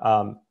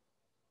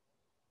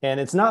 And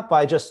it's not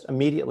by just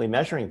immediately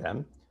measuring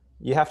them.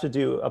 You have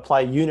to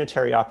apply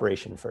unitary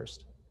operation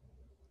first.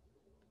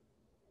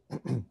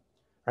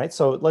 Right?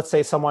 So let's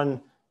say someone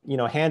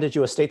handed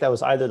you a state that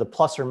was either the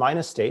plus or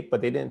minus state,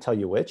 but they didn't tell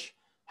you which.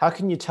 How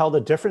can you tell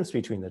the difference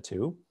between the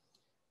two?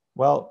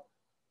 Well,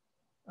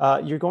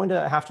 you're going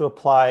to have to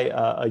apply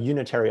a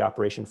unitary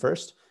operation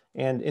first.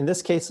 And in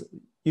this case,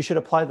 you should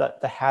apply the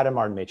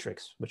Hadamard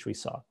matrix, which we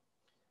saw.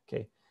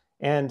 Okay.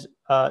 And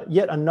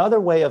yet another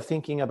way of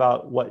thinking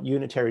about what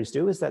unitaries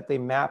do is that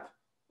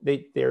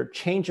they're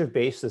change of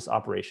basis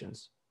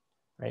operations,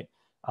 right?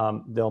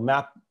 They'll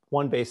map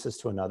one basis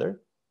to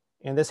another.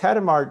 And this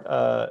Hadamard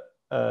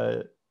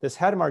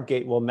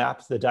gate will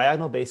map the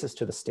diagonal basis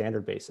to the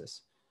standard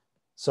basis.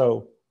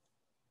 So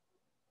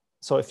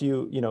if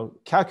you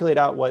calculate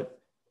out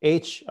what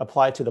H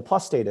applied to the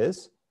plus state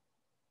is,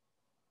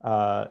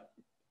 let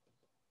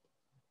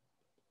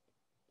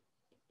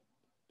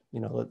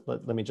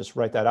me just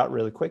write that out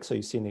really quick so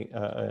you see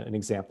an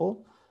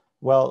example.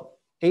 Well,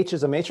 H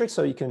is a matrix,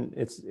 so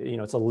it's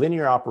a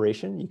linear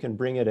operation. You can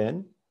bring it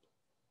in.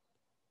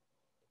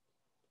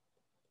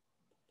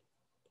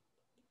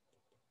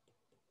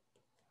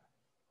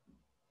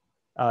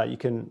 You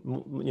can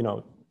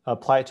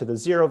apply it to the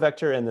 0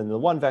 vector and then the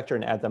 1 vector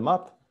and add them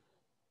up.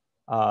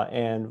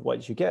 And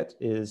what you get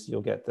is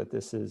you'll get that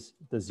this is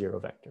the 0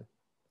 vector.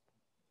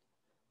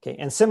 Okay,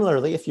 and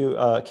similarly, if you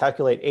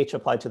calculate H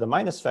applied to the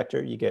minus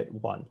vector, you get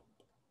 1.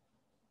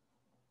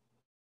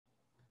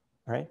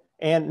 All right,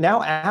 and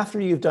now after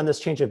you've done this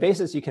change of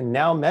basis, you can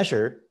now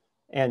measure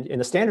and in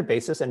the standard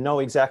basis and know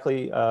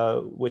exactly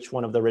which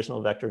one of the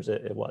original vectors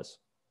it was.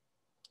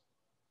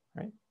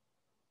 Right.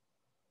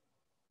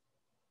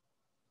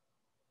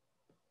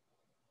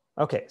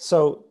 Okay,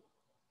 so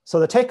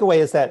the takeaway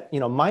is that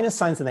minus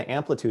signs in the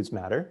amplitudes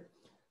matter.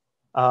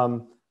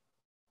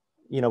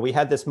 We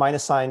had this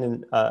minus sign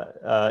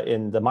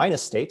in the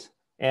minus state,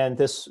 and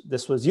this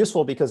was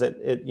useful because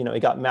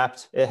it got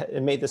mapped.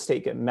 It made the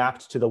state get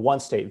mapped to the 1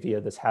 state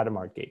via this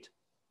Hadamard gate,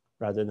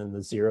 rather than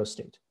the 0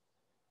 state.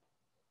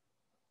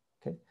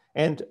 Okay,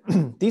 and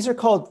these are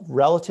called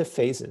relative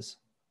phases.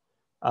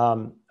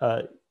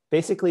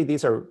 Basically,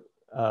 these are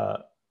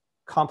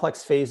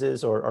complex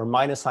phases or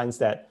minus signs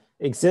that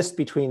exist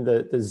between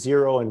the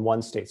 0 and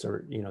 1 states,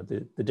 or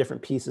the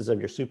different pieces of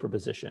your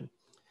superposition.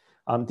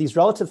 These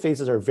relative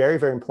phases are very,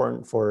 very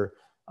important for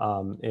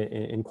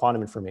in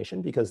quantum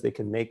information because they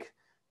can make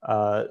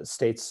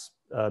states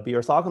be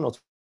orthogonal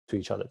to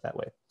each other that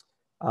way.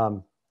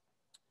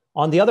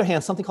 On the other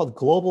hand, something called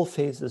global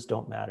phases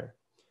don't matter.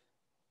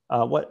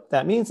 What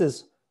that means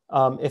is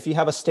if you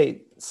have a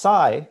state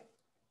psi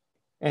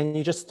and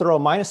you just throw a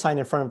minus sign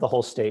in front of the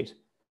whole state,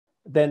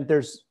 then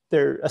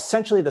they're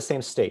essentially the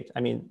same state. I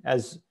mean,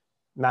 as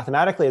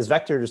mathematically as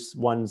vectors,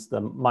 one's the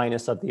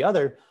minus of the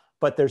other,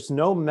 but there's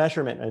no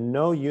measurement and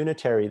no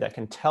unitary that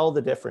can tell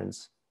the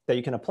difference that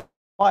you can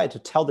apply to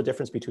tell the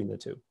difference between the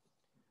two,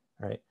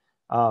 right?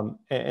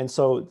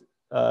 So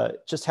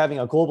just having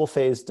a global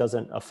phase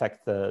doesn't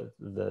affect the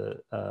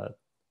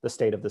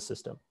state of the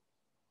system.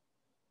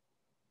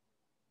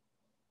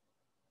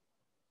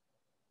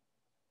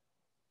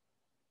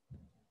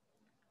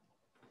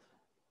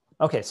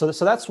 Okay, so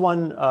that's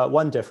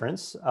one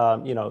difference.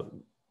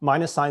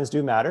 Minus signs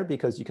do matter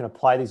because you can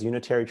apply these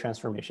unitary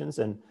transformations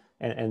and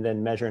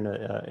then measure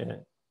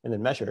and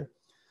then measure.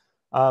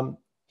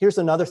 Here's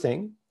another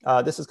thing.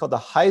 This is called the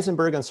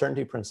Heisenberg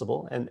uncertainty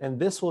principle, and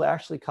this will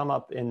actually come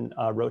up in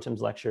Rotem's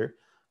lecture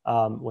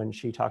when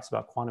she talks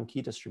about quantum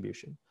key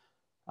distribution.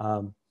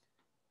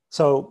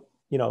 So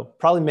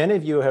probably many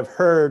of you have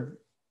heard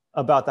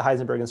about the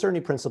Heisenberg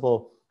uncertainty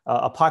principle.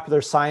 A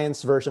popular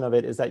science version of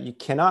it is that you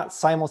cannot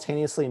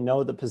simultaneously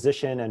know the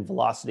position and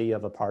velocity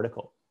of a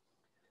particle.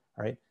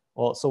 All right.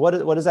 Well, so what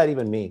does that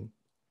even mean?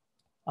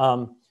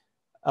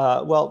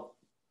 Well,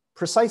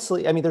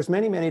 precisely, I mean, there's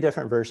many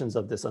different versions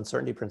of this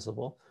uncertainty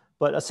principle,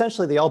 but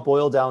essentially they all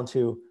boil down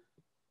to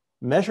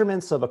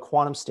measurements of a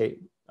quantum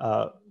state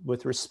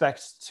with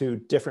respect to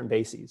different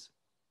bases.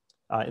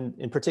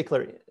 In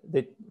particular,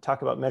 they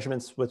talk about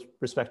measurements with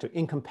respect to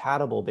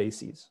incompatible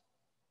bases.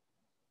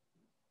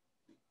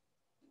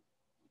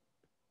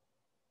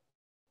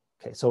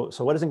 Okay, so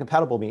what does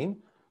incompatible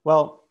mean?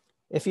 Well,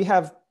 if you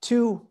have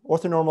two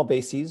orthonormal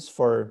bases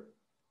for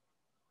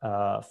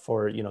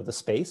the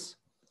space,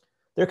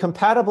 they're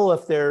compatible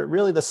if they're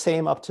really the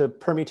same up to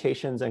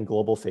permutations and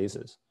global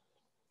phases,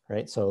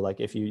 right? So like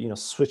if you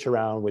switch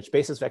around which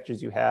basis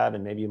vectors you have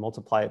and maybe you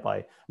multiply it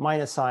by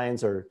minus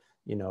signs or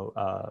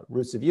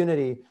roots of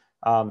unity,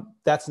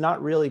 that's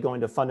not really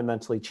going to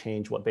fundamentally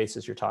change what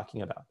basis you're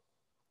talking about,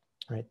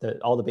 right?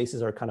 All the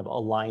bases are kind of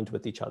aligned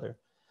with each other.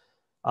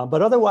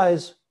 But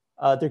otherwise,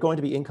 they're going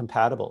to be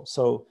incompatible.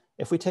 So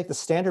if we take the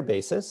standard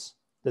basis,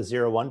 the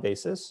 0, 1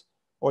 basis,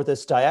 or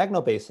this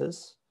diagonal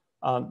basis,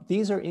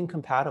 these are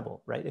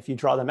incompatible, right? If you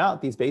draw them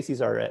out, these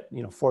bases are at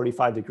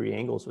 45-degree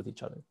angles with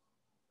each other.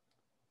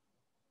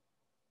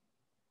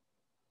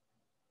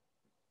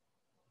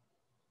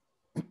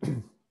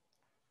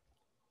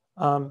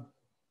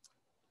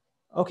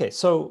 Okay,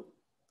 so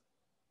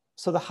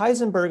the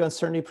Heisenberg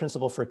uncertainty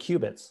principle for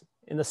qubits,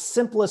 in the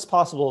simplest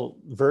possible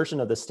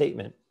version of the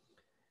statement,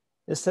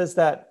 it says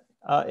that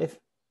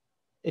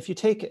if you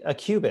take a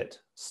qubit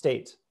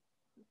state,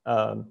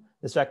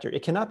 this vector,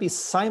 it cannot be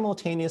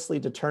simultaneously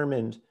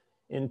determined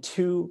in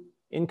two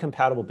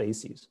incompatible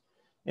bases.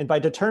 And by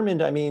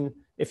determined, I mean,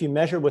 if you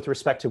measure with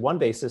respect to one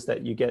basis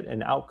that you get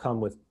an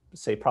outcome with,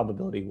 say,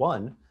 probability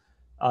 1,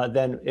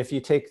 then if you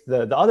take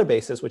the other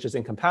basis, which is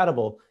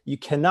incompatible, you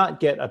cannot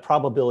get a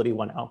probability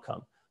 1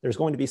 outcome. There's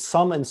going to be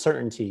some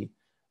uncertainty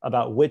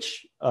about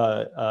which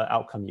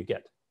outcome you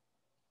get,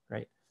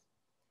 right?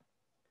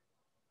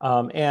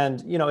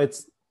 And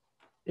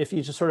if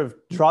you just sort of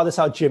draw this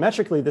out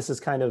geometrically, this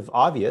is kind of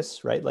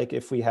obvious, right? Like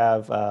if we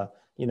have,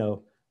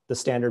 the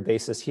standard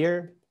basis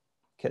here,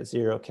 ket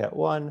 0, ket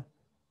 1,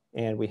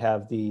 and we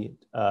have the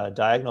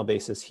diagonal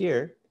basis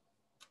here,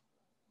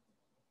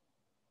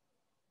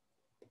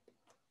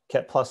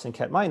 ket plus and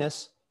ket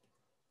minus.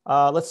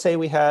 Let's say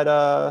we had,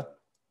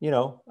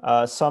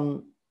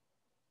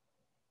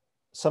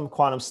 some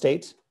quantum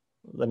state,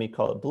 let me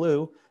call it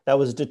blue, that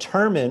was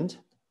determined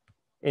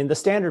in the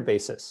standard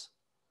basis.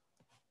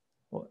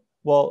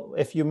 Well,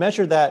 if you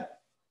measure that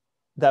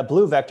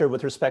blue vector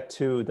with respect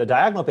to the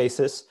diagonal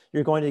basis,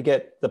 you're going to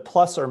get the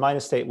plus or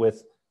minus state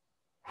with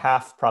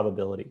half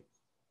probability,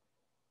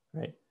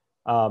 right?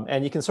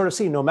 And you can sort of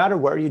see no matter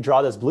where you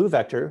draw this blue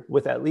vector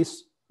with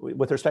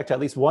respect to at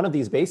least one of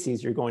these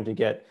bases, you're going to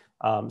get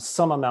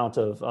some amount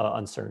of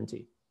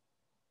uncertainty.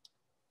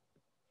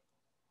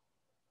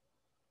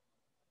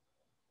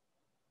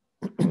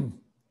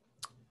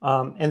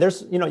 And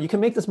there's, you can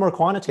make this more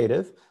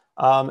quantitative.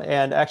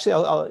 And actually,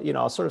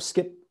 I'll sort of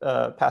skip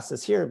past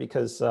this here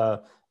because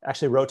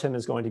actually Rotem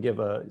is going to give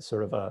a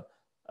sort of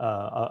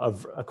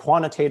a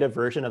quantitative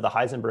version of the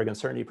Heisenberg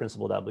uncertainty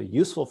principle that will be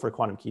useful for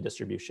quantum key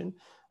distribution.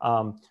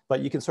 But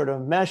you can sort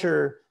of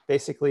measure,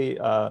 basically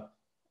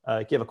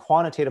give a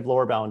quantitative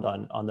lower bound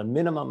on the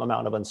minimum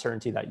amount of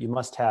uncertainty that you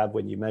must have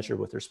when you measure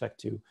with respect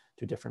to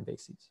different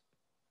bases.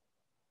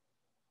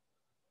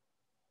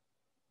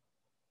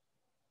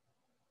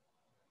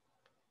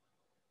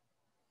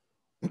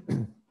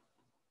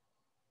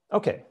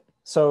 Okay,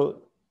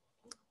 so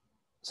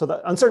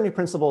the uncertainty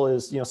principle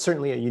is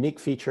certainly a unique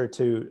feature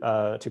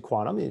to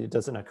quantum. It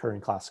doesn't occur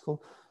in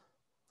classical.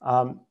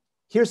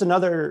 Here's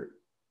another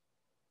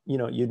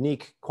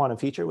unique quantum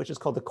feature, which is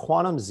called the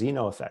quantum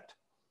Zeno effect.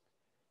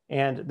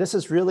 And this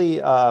is really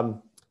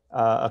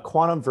a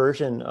quantum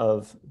version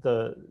of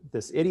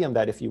this idiom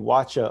that if you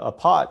watch a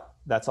pot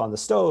that's on the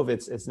stove,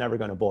 it's never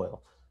going to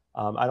boil.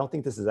 I don't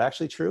think this is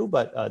actually true,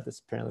 but this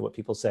is apparently what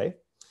people say.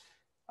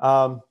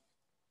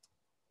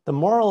 The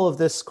moral of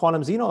this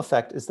quantum Zeno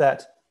effect is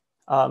that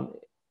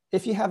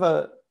if you have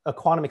a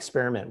quantum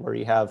experiment where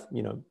you have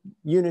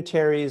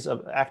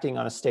unitaries acting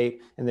on a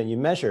state and then you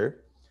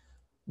measure,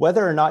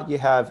 whether or not you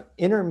have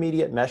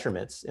intermediate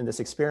measurements in this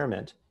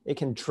experiment, it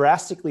can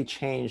drastically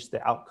change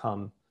the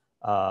outcome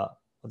of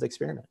the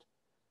experiment.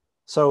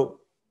 So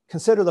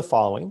consider the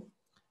following.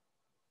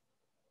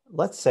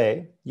 Let's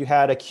say you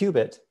had a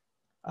qubit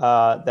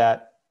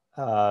that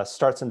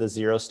starts in the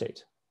 0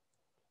 state.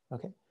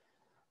 Okay.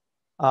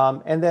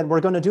 And then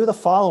we're going to do the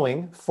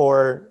following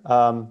for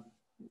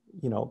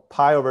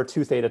pi over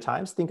 2 theta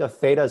times. Think of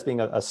theta as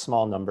being a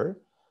small number.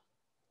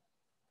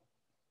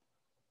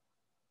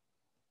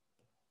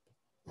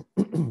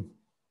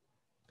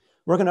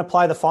 We're going to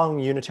apply the following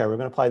unitary. We're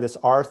going to apply this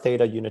r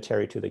theta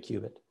unitary to the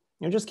qubit.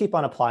 Just keep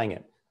on applying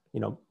it.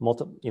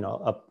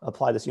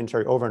 Apply this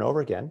unitary over and over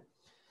again.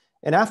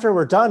 And after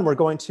we're done, we're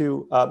going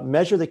to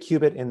measure the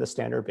qubit in the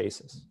standard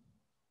basis.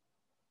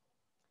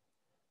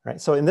 Right.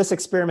 So in this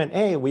experiment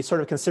A, we sort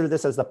of consider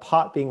this as the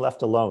pot being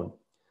left alone.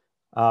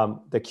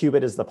 The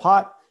qubit is the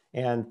pot,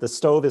 and the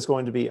stove is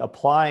going to be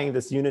applying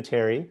this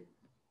unitary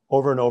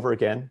over and over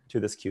again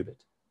to this qubit.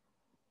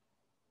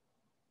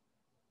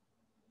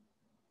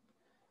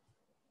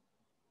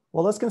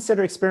 Well, let's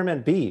consider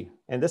experiment B,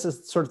 and this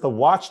is sort of the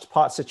watched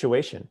pot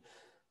situation.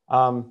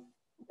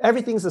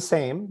 Everything's the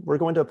same. We're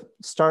going to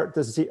start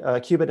the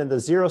qubit in the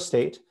 0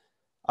 state,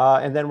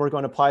 and then we're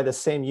going to apply the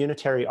same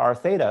unitary r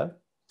theta.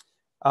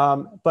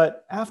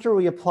 But after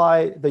we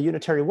apply the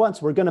unitary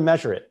once, we're going to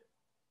measure it.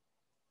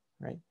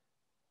 right?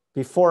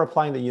 Before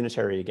applying the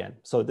unitary again.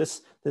 So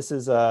this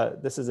is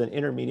an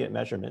intermediate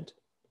measurement.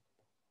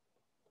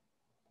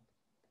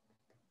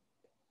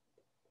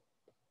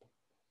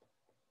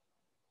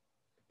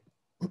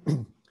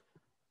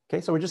 Okay,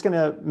 so we're just going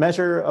to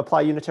measure,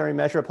 apply unitary,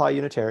 measure, apply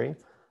unitary.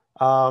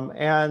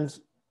 And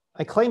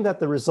I claim that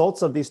the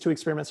results of these two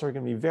experiments are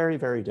going to be very,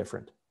 very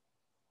different.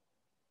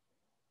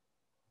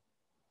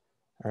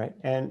 All right,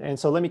 and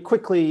so let me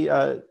quickly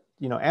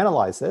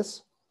analyze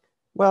this.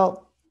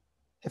 Well,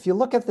 if you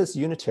look at this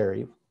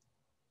unitary,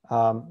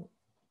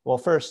 well,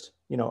 first,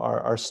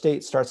 our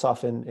state starts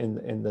off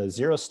in the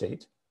 0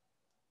 state.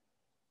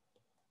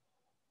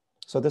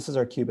 So this is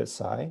our qubit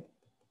psi.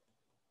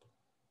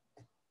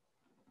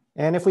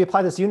 And if we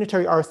apply this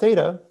unitary r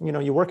theta,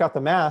 you work out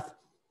the math,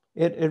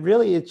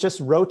 it just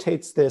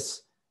rotates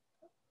this,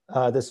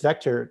 this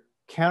vector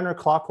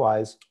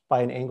counterclockwise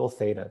by an angle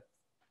theta.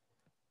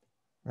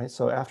 Right?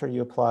 So after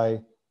you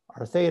apply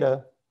r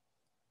theta,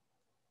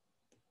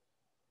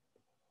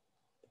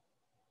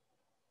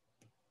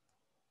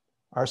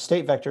 our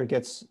state vector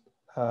gets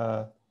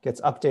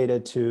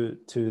updated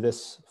to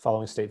this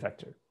following state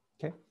vector.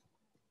 Okay.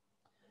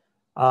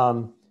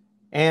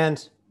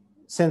 And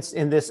since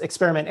in this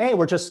experiment A,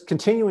 we're just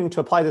continuing to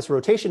apply this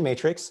rotation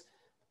matrix,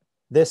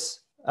 this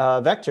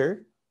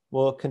vector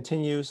will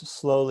continue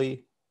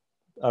slowly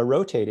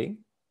rotating.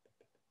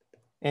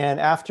 And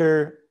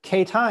after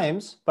k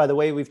times, by the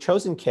way we've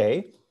chosen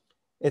k,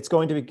 it's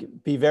going to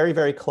be very,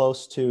 very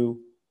close to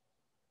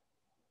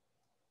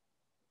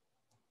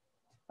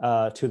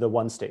the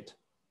 1 state.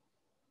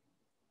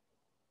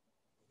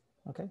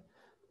 Okay.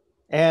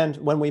 And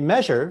when we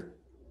measure,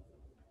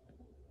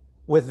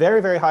 with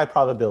very, very high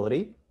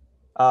probability,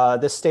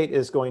 this state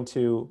is going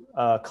to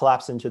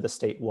collapse into the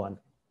state 1.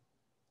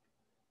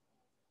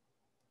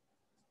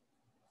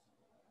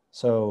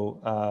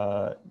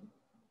 So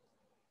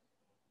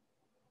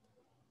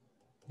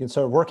you can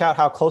sort of work out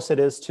how close it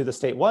is to the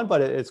state 1, but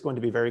it's going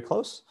to be very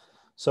close.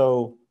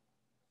 So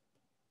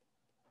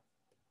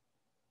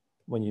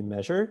when you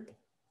measure,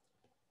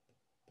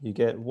 you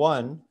get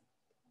 1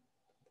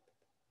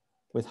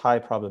 with high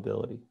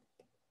probability.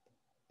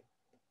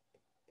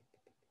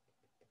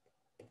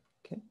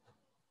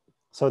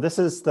 So this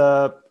is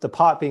the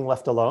pot being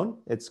left alone.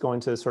 It's going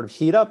to sort of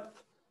heat up.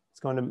 It's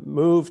going to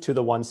move to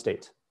the 1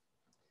 state.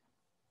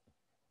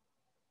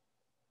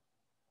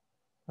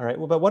 All right,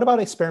 well, but what about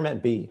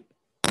experiment B?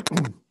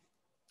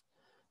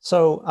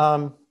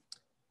 So,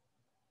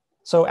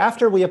 so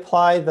after we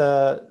apply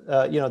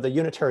the, the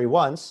unitary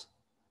once,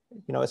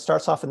 it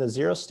starts off in the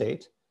 0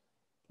 state,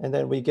 and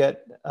then we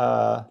get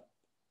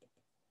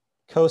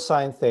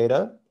cosine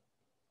theta,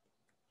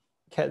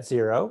 ket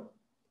 0,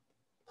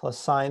 plus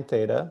sine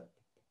theta,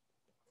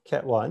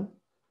 ket 1.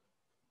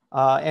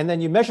 And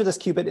then you measure this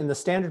qubit in the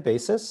standard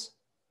basis.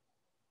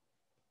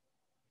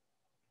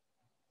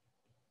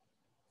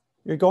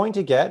 You're going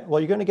to get, well,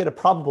 you're going to get a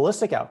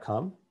probabilistic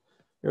outcome.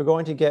 You're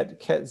going to get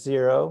ket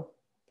 0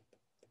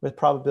 with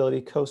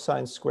probability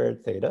cosine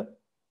squared theta,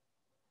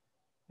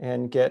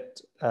 and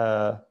get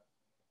 1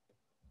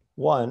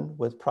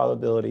 with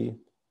probability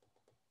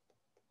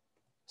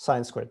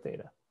sine squared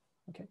theta.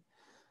 Okay.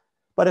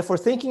 But if we're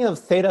thinking of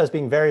theta as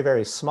being very,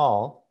 very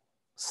small,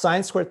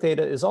 sine squared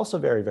theta is also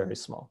very, very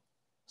small.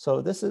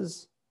 So this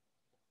is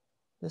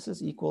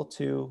equal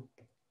to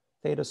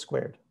theta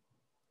squared.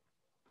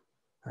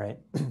 All right.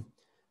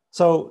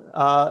 So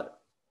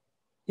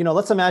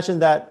let's imagine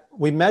that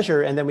we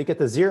measure and then we get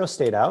the 0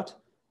 state out.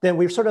 Then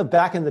we're sort of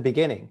back in the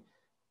beginning,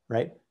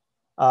 right?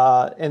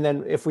 And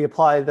then if we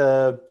apply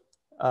the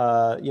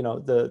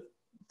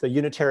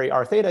unitary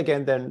r theta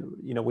again, then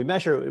we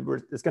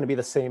measure, it's going to be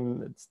the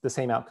same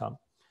outcome.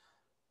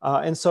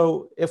 And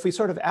so if we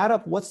sort of add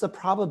up what's the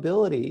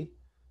probability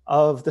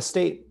of the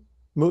state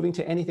moving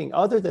to anything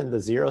other than the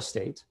 0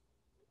 state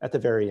at the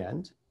very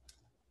end,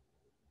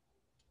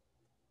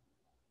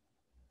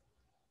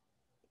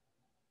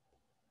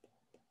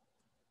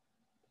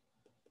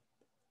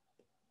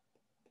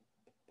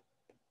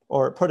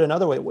 or put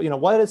another way,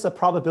 what is the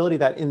probability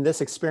that in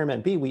this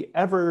experiment B, we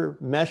ever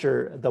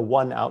measure the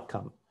 1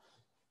 outcome?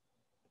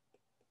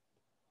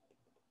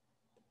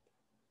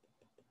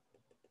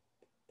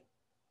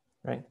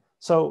 Right?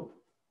 So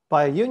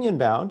by a union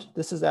bound,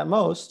 this is at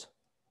most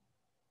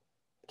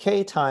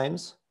k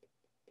times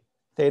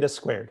theta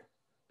squared,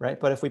 right?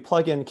 But if we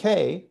plug in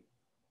k,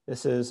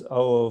 this is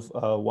O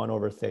of 1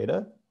 over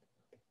theta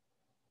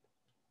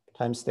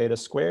times theta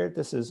squared.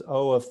 This is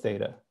O of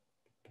theta,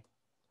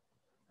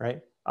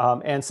 right?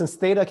 And since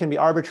theta can be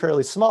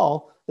arbitrarily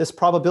small, this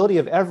probability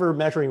of ever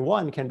measuring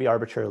 1 can be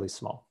arbitrarily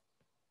small.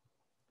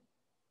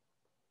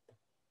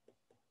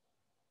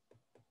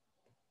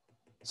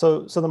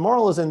 So the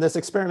moral is, in this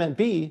experiment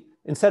B,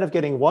 instead of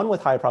getting 1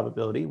 with high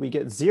probability, we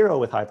get 0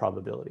 with high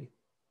probability.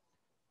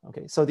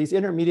 Okay, so these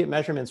intermediate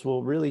measurements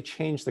will really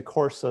change the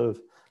course of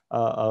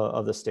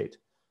the state.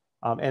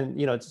 And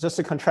just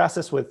to contrast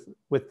this with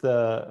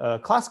the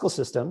classical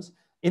systems,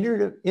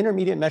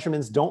 intermediate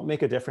measurements don't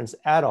make a difference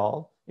at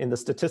all in the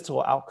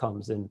statistical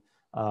outcomes in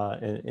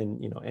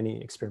in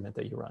any experiment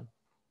that you run.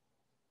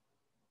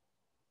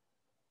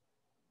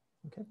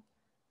 Okay.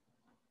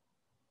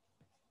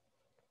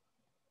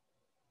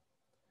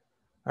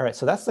 All right,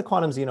 so that's the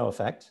quantum Zeno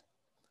effect.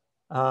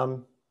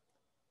 All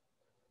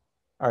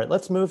right,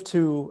 let's move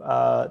to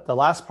the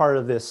last part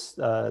of this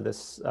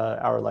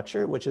hour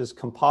lecture, which is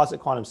composite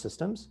quantum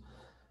systems.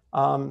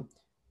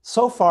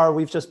 So far,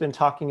 we've just been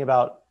talking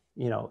about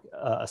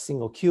a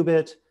single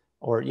qubit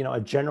or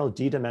a general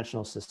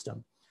d-dimensional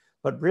system.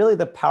 But really,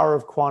 the power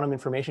of quantum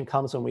information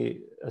comes when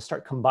we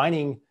start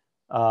combining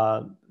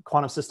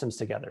quantum systems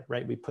together,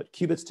 right? We put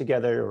qubits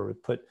together, or we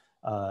put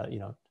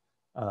a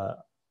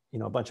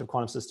bunch of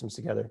quantum systems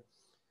together.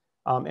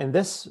 And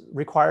this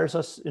requires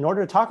us, in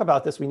order to talk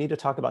about this, we need to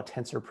talk about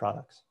tensor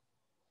products.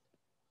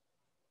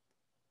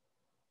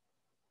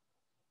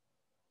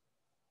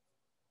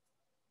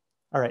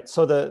 All right,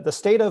 so the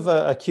state of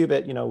a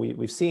qubit,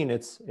 we've seen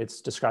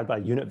it's described by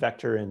a unit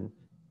vector in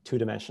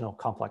two-dimensional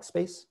complex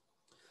space.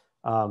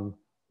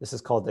 This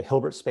is called the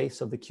Hilbert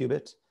space of the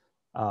qubit.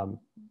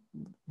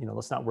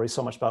 Let's not worry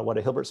so much about what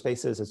a Hilbert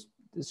space is.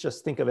 It's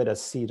just think of it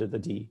as C to the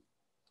D.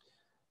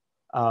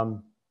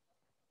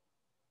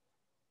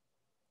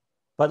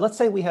 But let's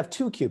say we have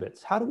two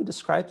qubits. How do we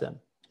describe them?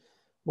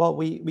 Well,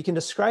 we can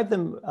describe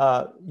them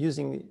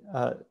using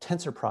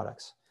tensor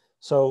products.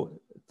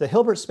 So the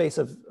Hilbert space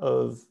of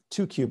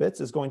two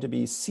qubits is going to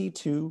be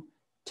C2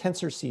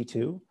 tensor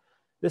C2.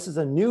 This is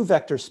a new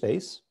vector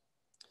space,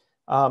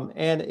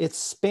 and it's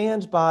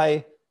spanned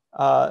by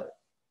 4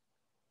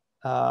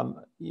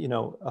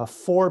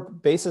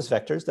 basis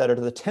vectors that are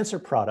the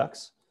tensor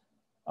products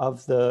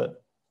of the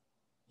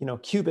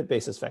qubit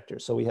basis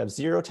vectors. So we have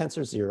 0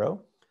 tensor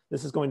 0.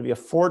 This is going to be a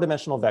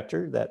 4-dimensional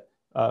vector, that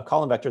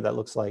column vector that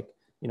looks like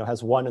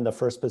has 1 in the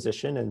first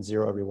position and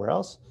 0 everywhere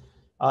else.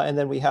 And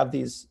then we have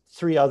these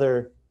 3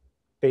 other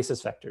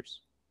basis vectors.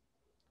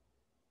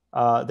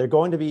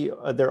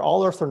 They're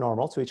all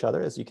orthonormal to each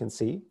other, as you can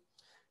see.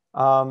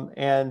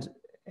 And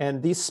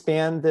these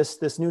span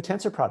this new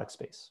tensor product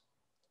space,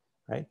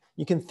 right?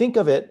 You can think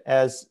of it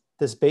as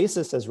this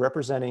basis as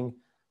representing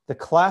the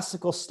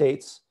classical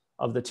states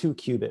of the 2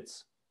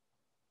 qubits.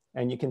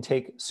 And you can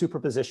take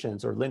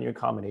superpositions or linear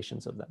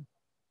combinations of them.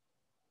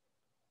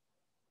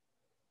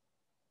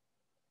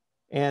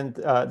 And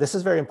this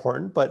is very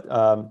important, but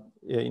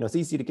it's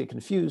easy to get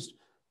confused.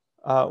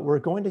 We're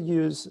going to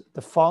use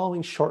the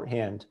following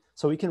shorthand.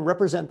 So we can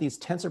represent these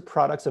tensor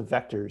products of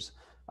vectors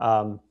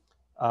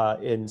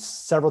in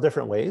several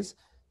different ways.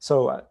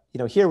 So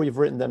here we've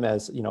written them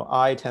as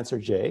I tensor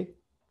J.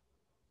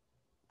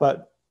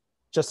 But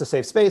just to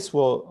save space,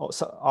 we'll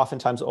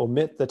oftentimes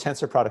omit the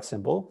tensor product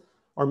symbol.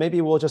 Or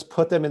maybe we'll just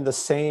put them in the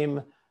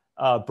same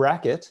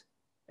bracket,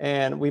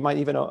 and we might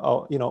even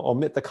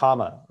omit the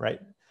comma,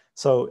 right?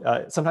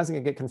 So sometimes it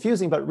can get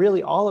confusing, but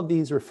really all of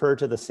these refer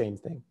to the same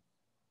thing.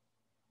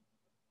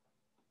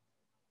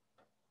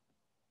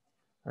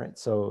 All right,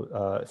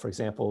 so for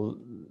example,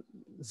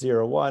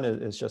 0, 1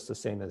 is just the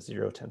same as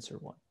 0 tensor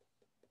 1.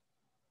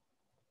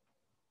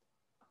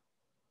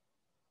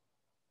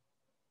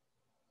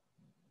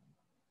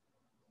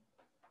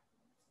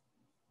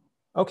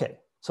 Okay.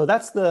 So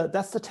that's the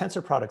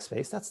tensor product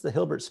space. That's the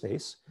Hilbert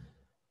space.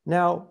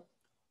 Now,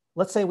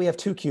 let's say we have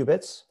 2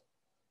 qubits.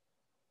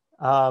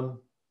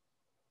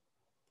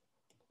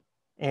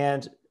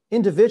 And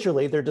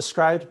individually, they're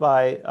described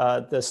by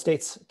the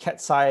states ket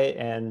psi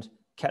and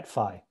ket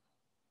phi.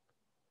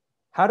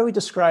 How do we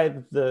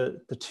describe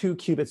the 2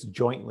 qubits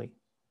jointly?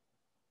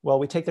 Well,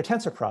 we take their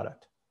tensor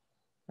product,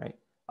 right?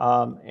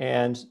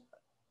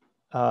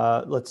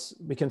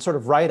 We can sort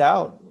of write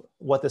out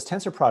what this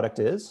tensor product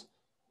is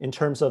in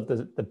terms of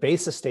the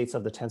basis states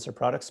of the tensor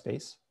product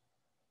space.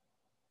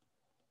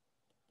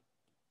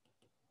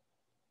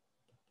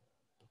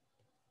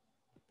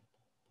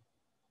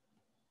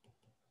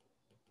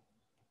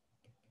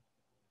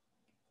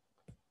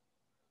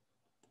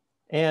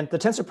 And the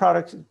tensor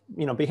product,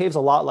 behaves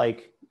a lot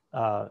like,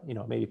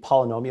 maybe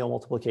polynomial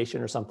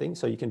multiplication or something.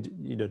 So you can,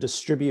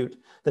 distribute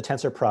the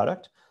tensor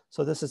product.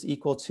 So this is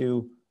equal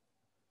to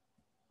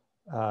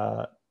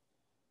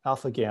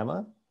alpha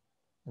gamma.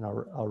 And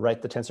I'll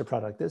write the tensor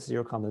product like this,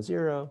 0,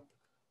 0,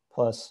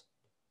 plus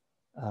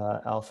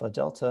alpha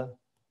delta,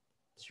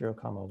 0,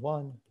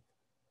 1,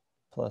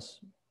 plus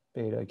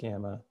beta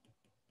gamma,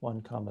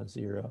 1,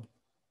 0,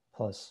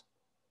 plus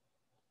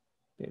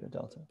beta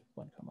delta,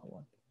 1,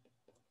 1.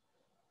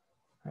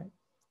 Right.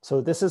 So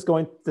this is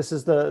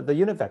the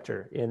unit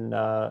vector in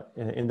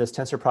this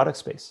tensor product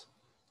space,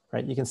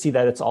 right? You can see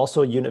that it's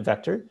also a unit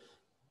vector.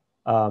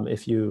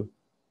 If you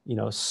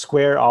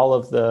square all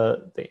of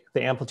the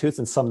amplitudes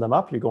and sum them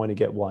up, you're going to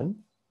get 1.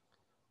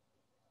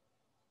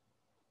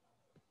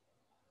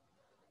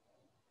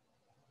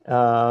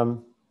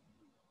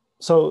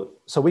 So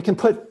we can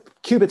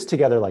put qubits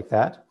together like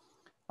that.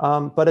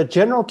 But a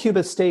general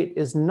qubit state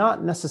is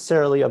not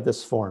necessarily of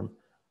this form.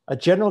 A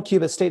general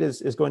qubit state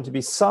is going to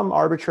be some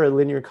arbitrary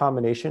linear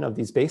combination of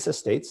these basis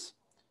states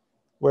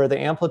where the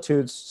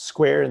amplitudes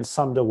square and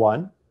sum to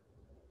 1.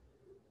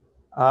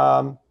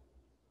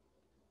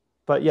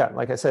 But but yeah,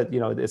 like I said,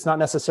 it's not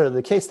necessarily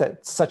the case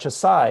that such a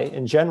psi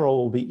in general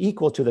will be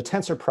equal to the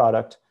tensor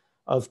product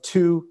of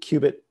two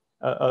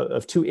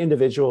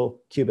individual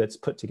qubits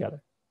put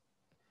together.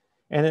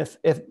 And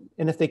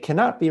if they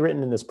cannot be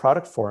written in this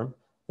product form,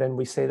 then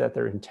we say that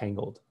they're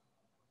entangled.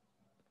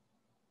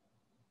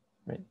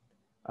 Right?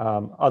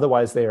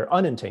 Otherwise, they are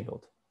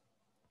unentangled.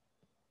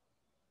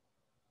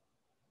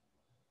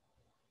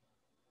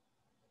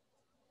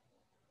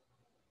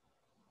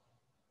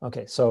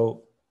 Okay,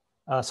 so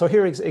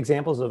here are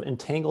examples of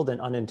entangled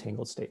and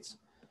unentangled states.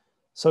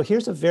 So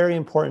here's a very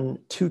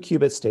important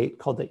 2-qubit state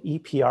called the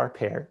EPR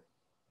pair.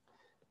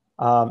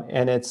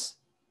 And it's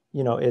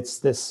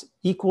this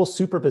equal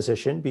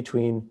superposition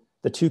between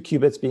the 2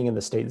 qubits being in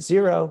the state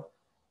 0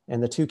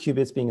 and the 2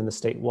 qubits being in the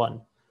state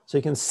 1. So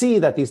you can see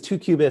that these 2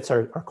 qubits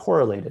are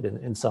correlated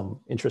in some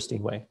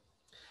interesting way.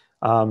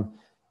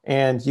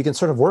 And you can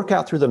sort of work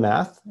out through the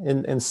math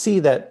and see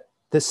that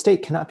this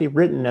state cannot be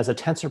written as a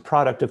tensor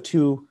product of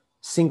 2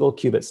 single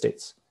qubit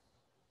states.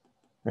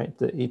 Right?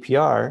 The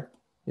EPR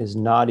is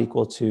not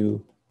equal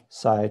to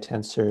psi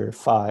tensor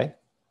phi.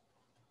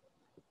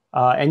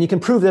 And you can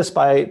prove this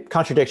by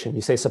contradiction.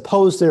 You say,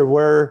 suppose there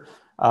were,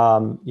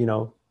 a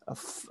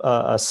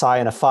psi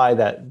and a phi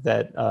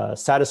that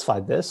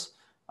satisfied this,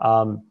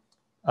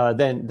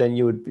 then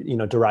you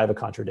would, derive a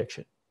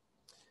contradiction.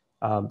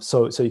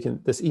 So you can.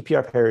 This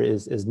EPR pair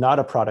is not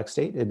a product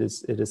state. It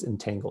is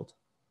entangled.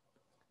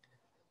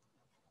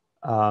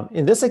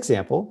 In this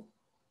example,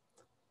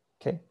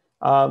 okay,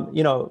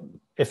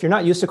 if you're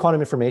not used to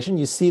quantum information,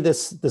 you see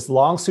this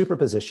long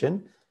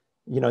superposition.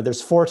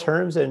 There's 4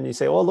 terms, and you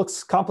say, well, it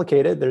looks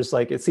complicated.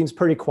 It seems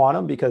pretty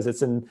quantum because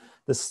it's in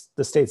the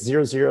states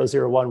 0, 0,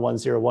 0, 1, 1,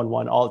 0, 1,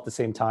 1 all at the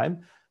same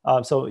time.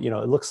 So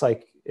it looks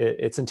like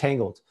it's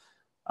entangled,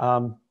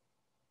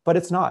 but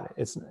it's not.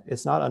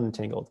 It's not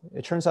unentangled.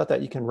 It turns out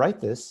that you can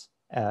write this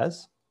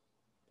as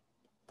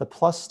the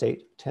plus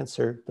state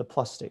tensor the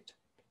plus state.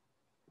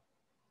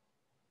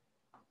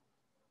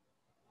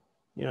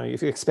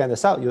 If you expand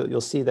this out, you'll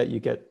see that you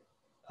get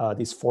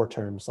these 4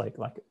 terms like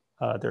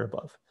they're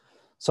above.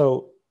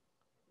 So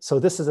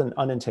this is an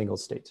unentangled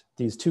state.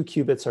 These 2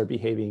 qubits are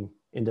behaving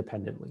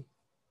independently.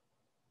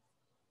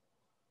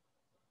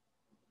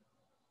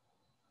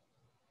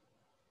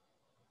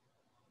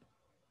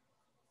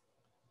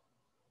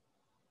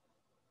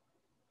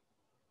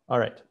 All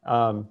right.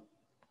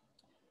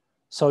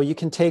 So you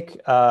can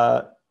take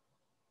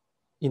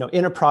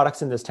inner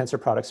products in this tensor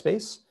product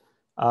space.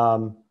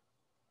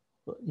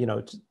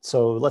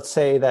 So let's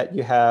say that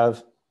you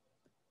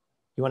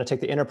want to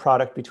take the inner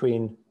product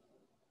between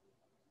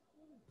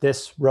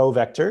this row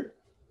vector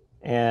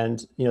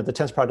and the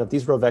tensor product of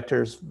these row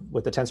vectors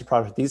with the tensor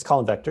product of these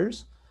column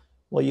vectors.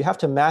 Well, you have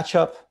to match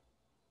up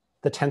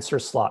the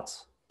tensor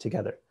slots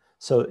together.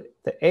 So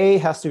the A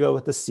has to go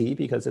with the C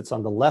because it's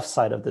on the left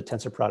side of the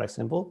tensor product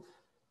symbol,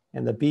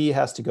 and the B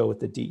has to go with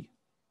the D.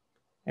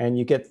 And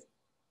you get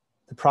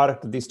the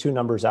product of these 2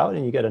 numbers out,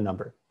 and you get a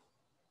number.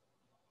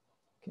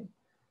 Okay.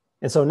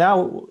 And so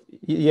now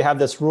you have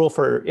this rule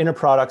for inner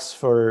products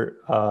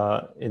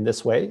in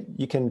this way.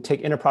 You can take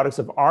inner products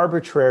of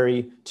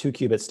arbitrary 2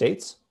 qubit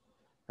states,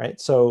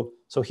 right? So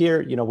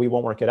here, we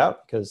won't work it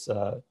out because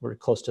we're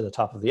close to the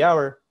top of the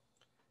hour.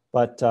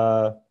 But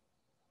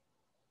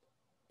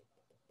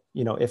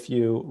if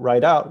you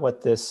write out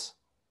what this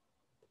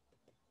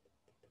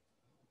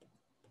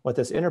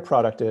inner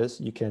product is,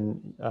 you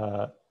can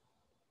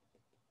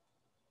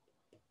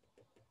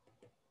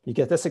you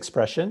get this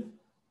expression,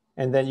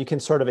 and then you can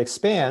sort of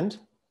expand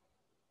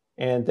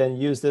and then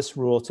use this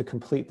rule to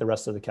complete the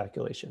rest of the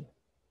calculation.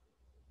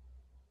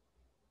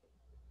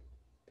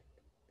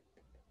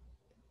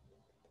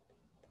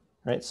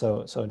 Right,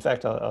 so in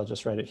fact, I'll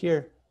just write it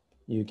here.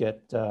 You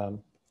get the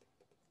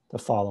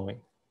following.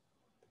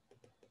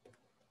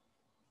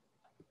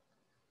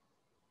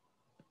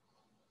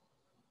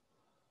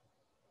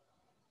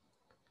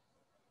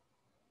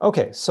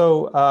 Okay,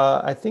 so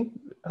I think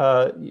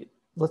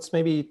let's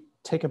maybe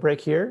take a break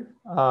here,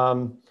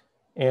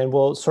 and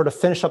we'll sort of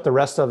finish up the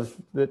rest of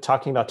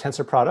talking about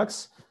tensor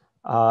products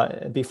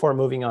before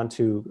moving on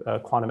to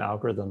quantum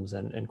algorithms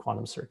and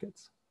quantum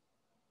circuits.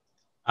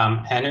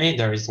 Henry,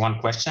 there is one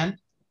question.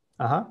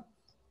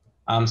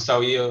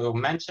 So you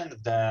mentioned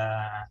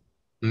the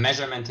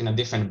measurement in a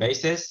different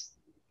basis,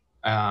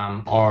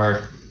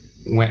 or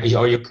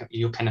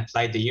you can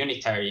apply the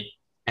unitary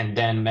and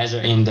then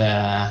measure in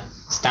the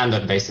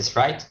standard basis,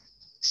 right?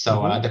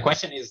 So the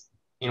question is,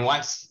 in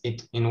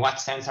what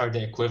sense are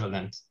they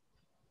equivalent?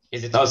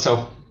 Is it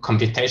also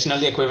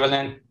computationally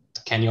equivalent?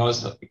 Can you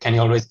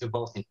always do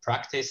both in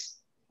practice?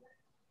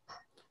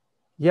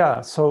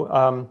 Yeah.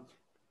 So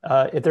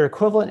if they're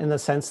equivalent in the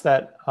sense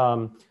that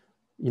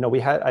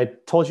I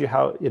told you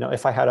how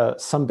if I had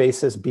some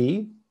basis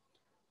B,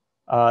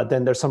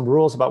 then there's some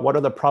rules about what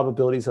are the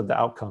probabilities of the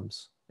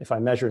outcomes if I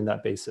measure in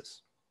that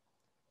basis.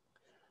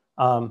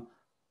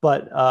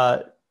 But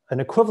an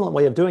equivalent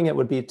way of doing it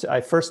would be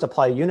I first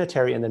apply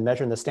unitary and then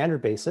measure in the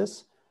standard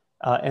basis.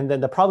 And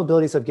then the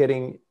probabilities of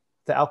getting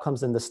the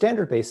outcomes in the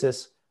standard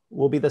basis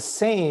will be the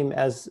same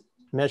as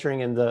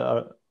measuring in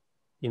the,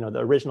 the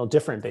original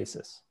different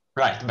basis.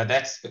 Right, but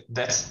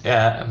that's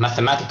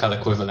mathematical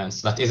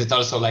equivalence. But is it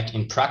also like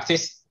in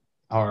practice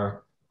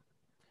or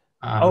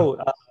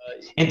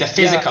in the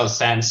physical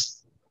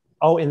sense?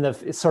 Oh,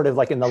 it's sort of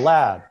like in the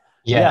lab.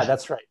 Yeah,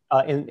 that's right.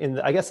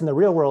 I guess in the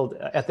real world,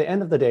 at the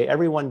end of the day,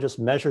 everyone just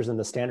measures in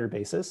the standard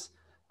basis.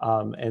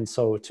 And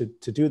so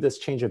to do this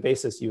change of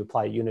basis, you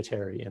apply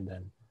unitary and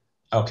then.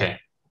 Okay,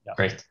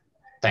 great.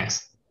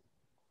 Thanks.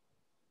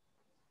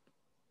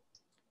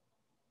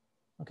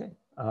 Okay.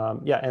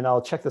 And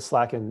I'll check the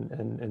Slack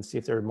and see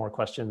if there are more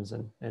questions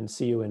and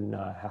see you in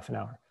half an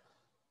hour.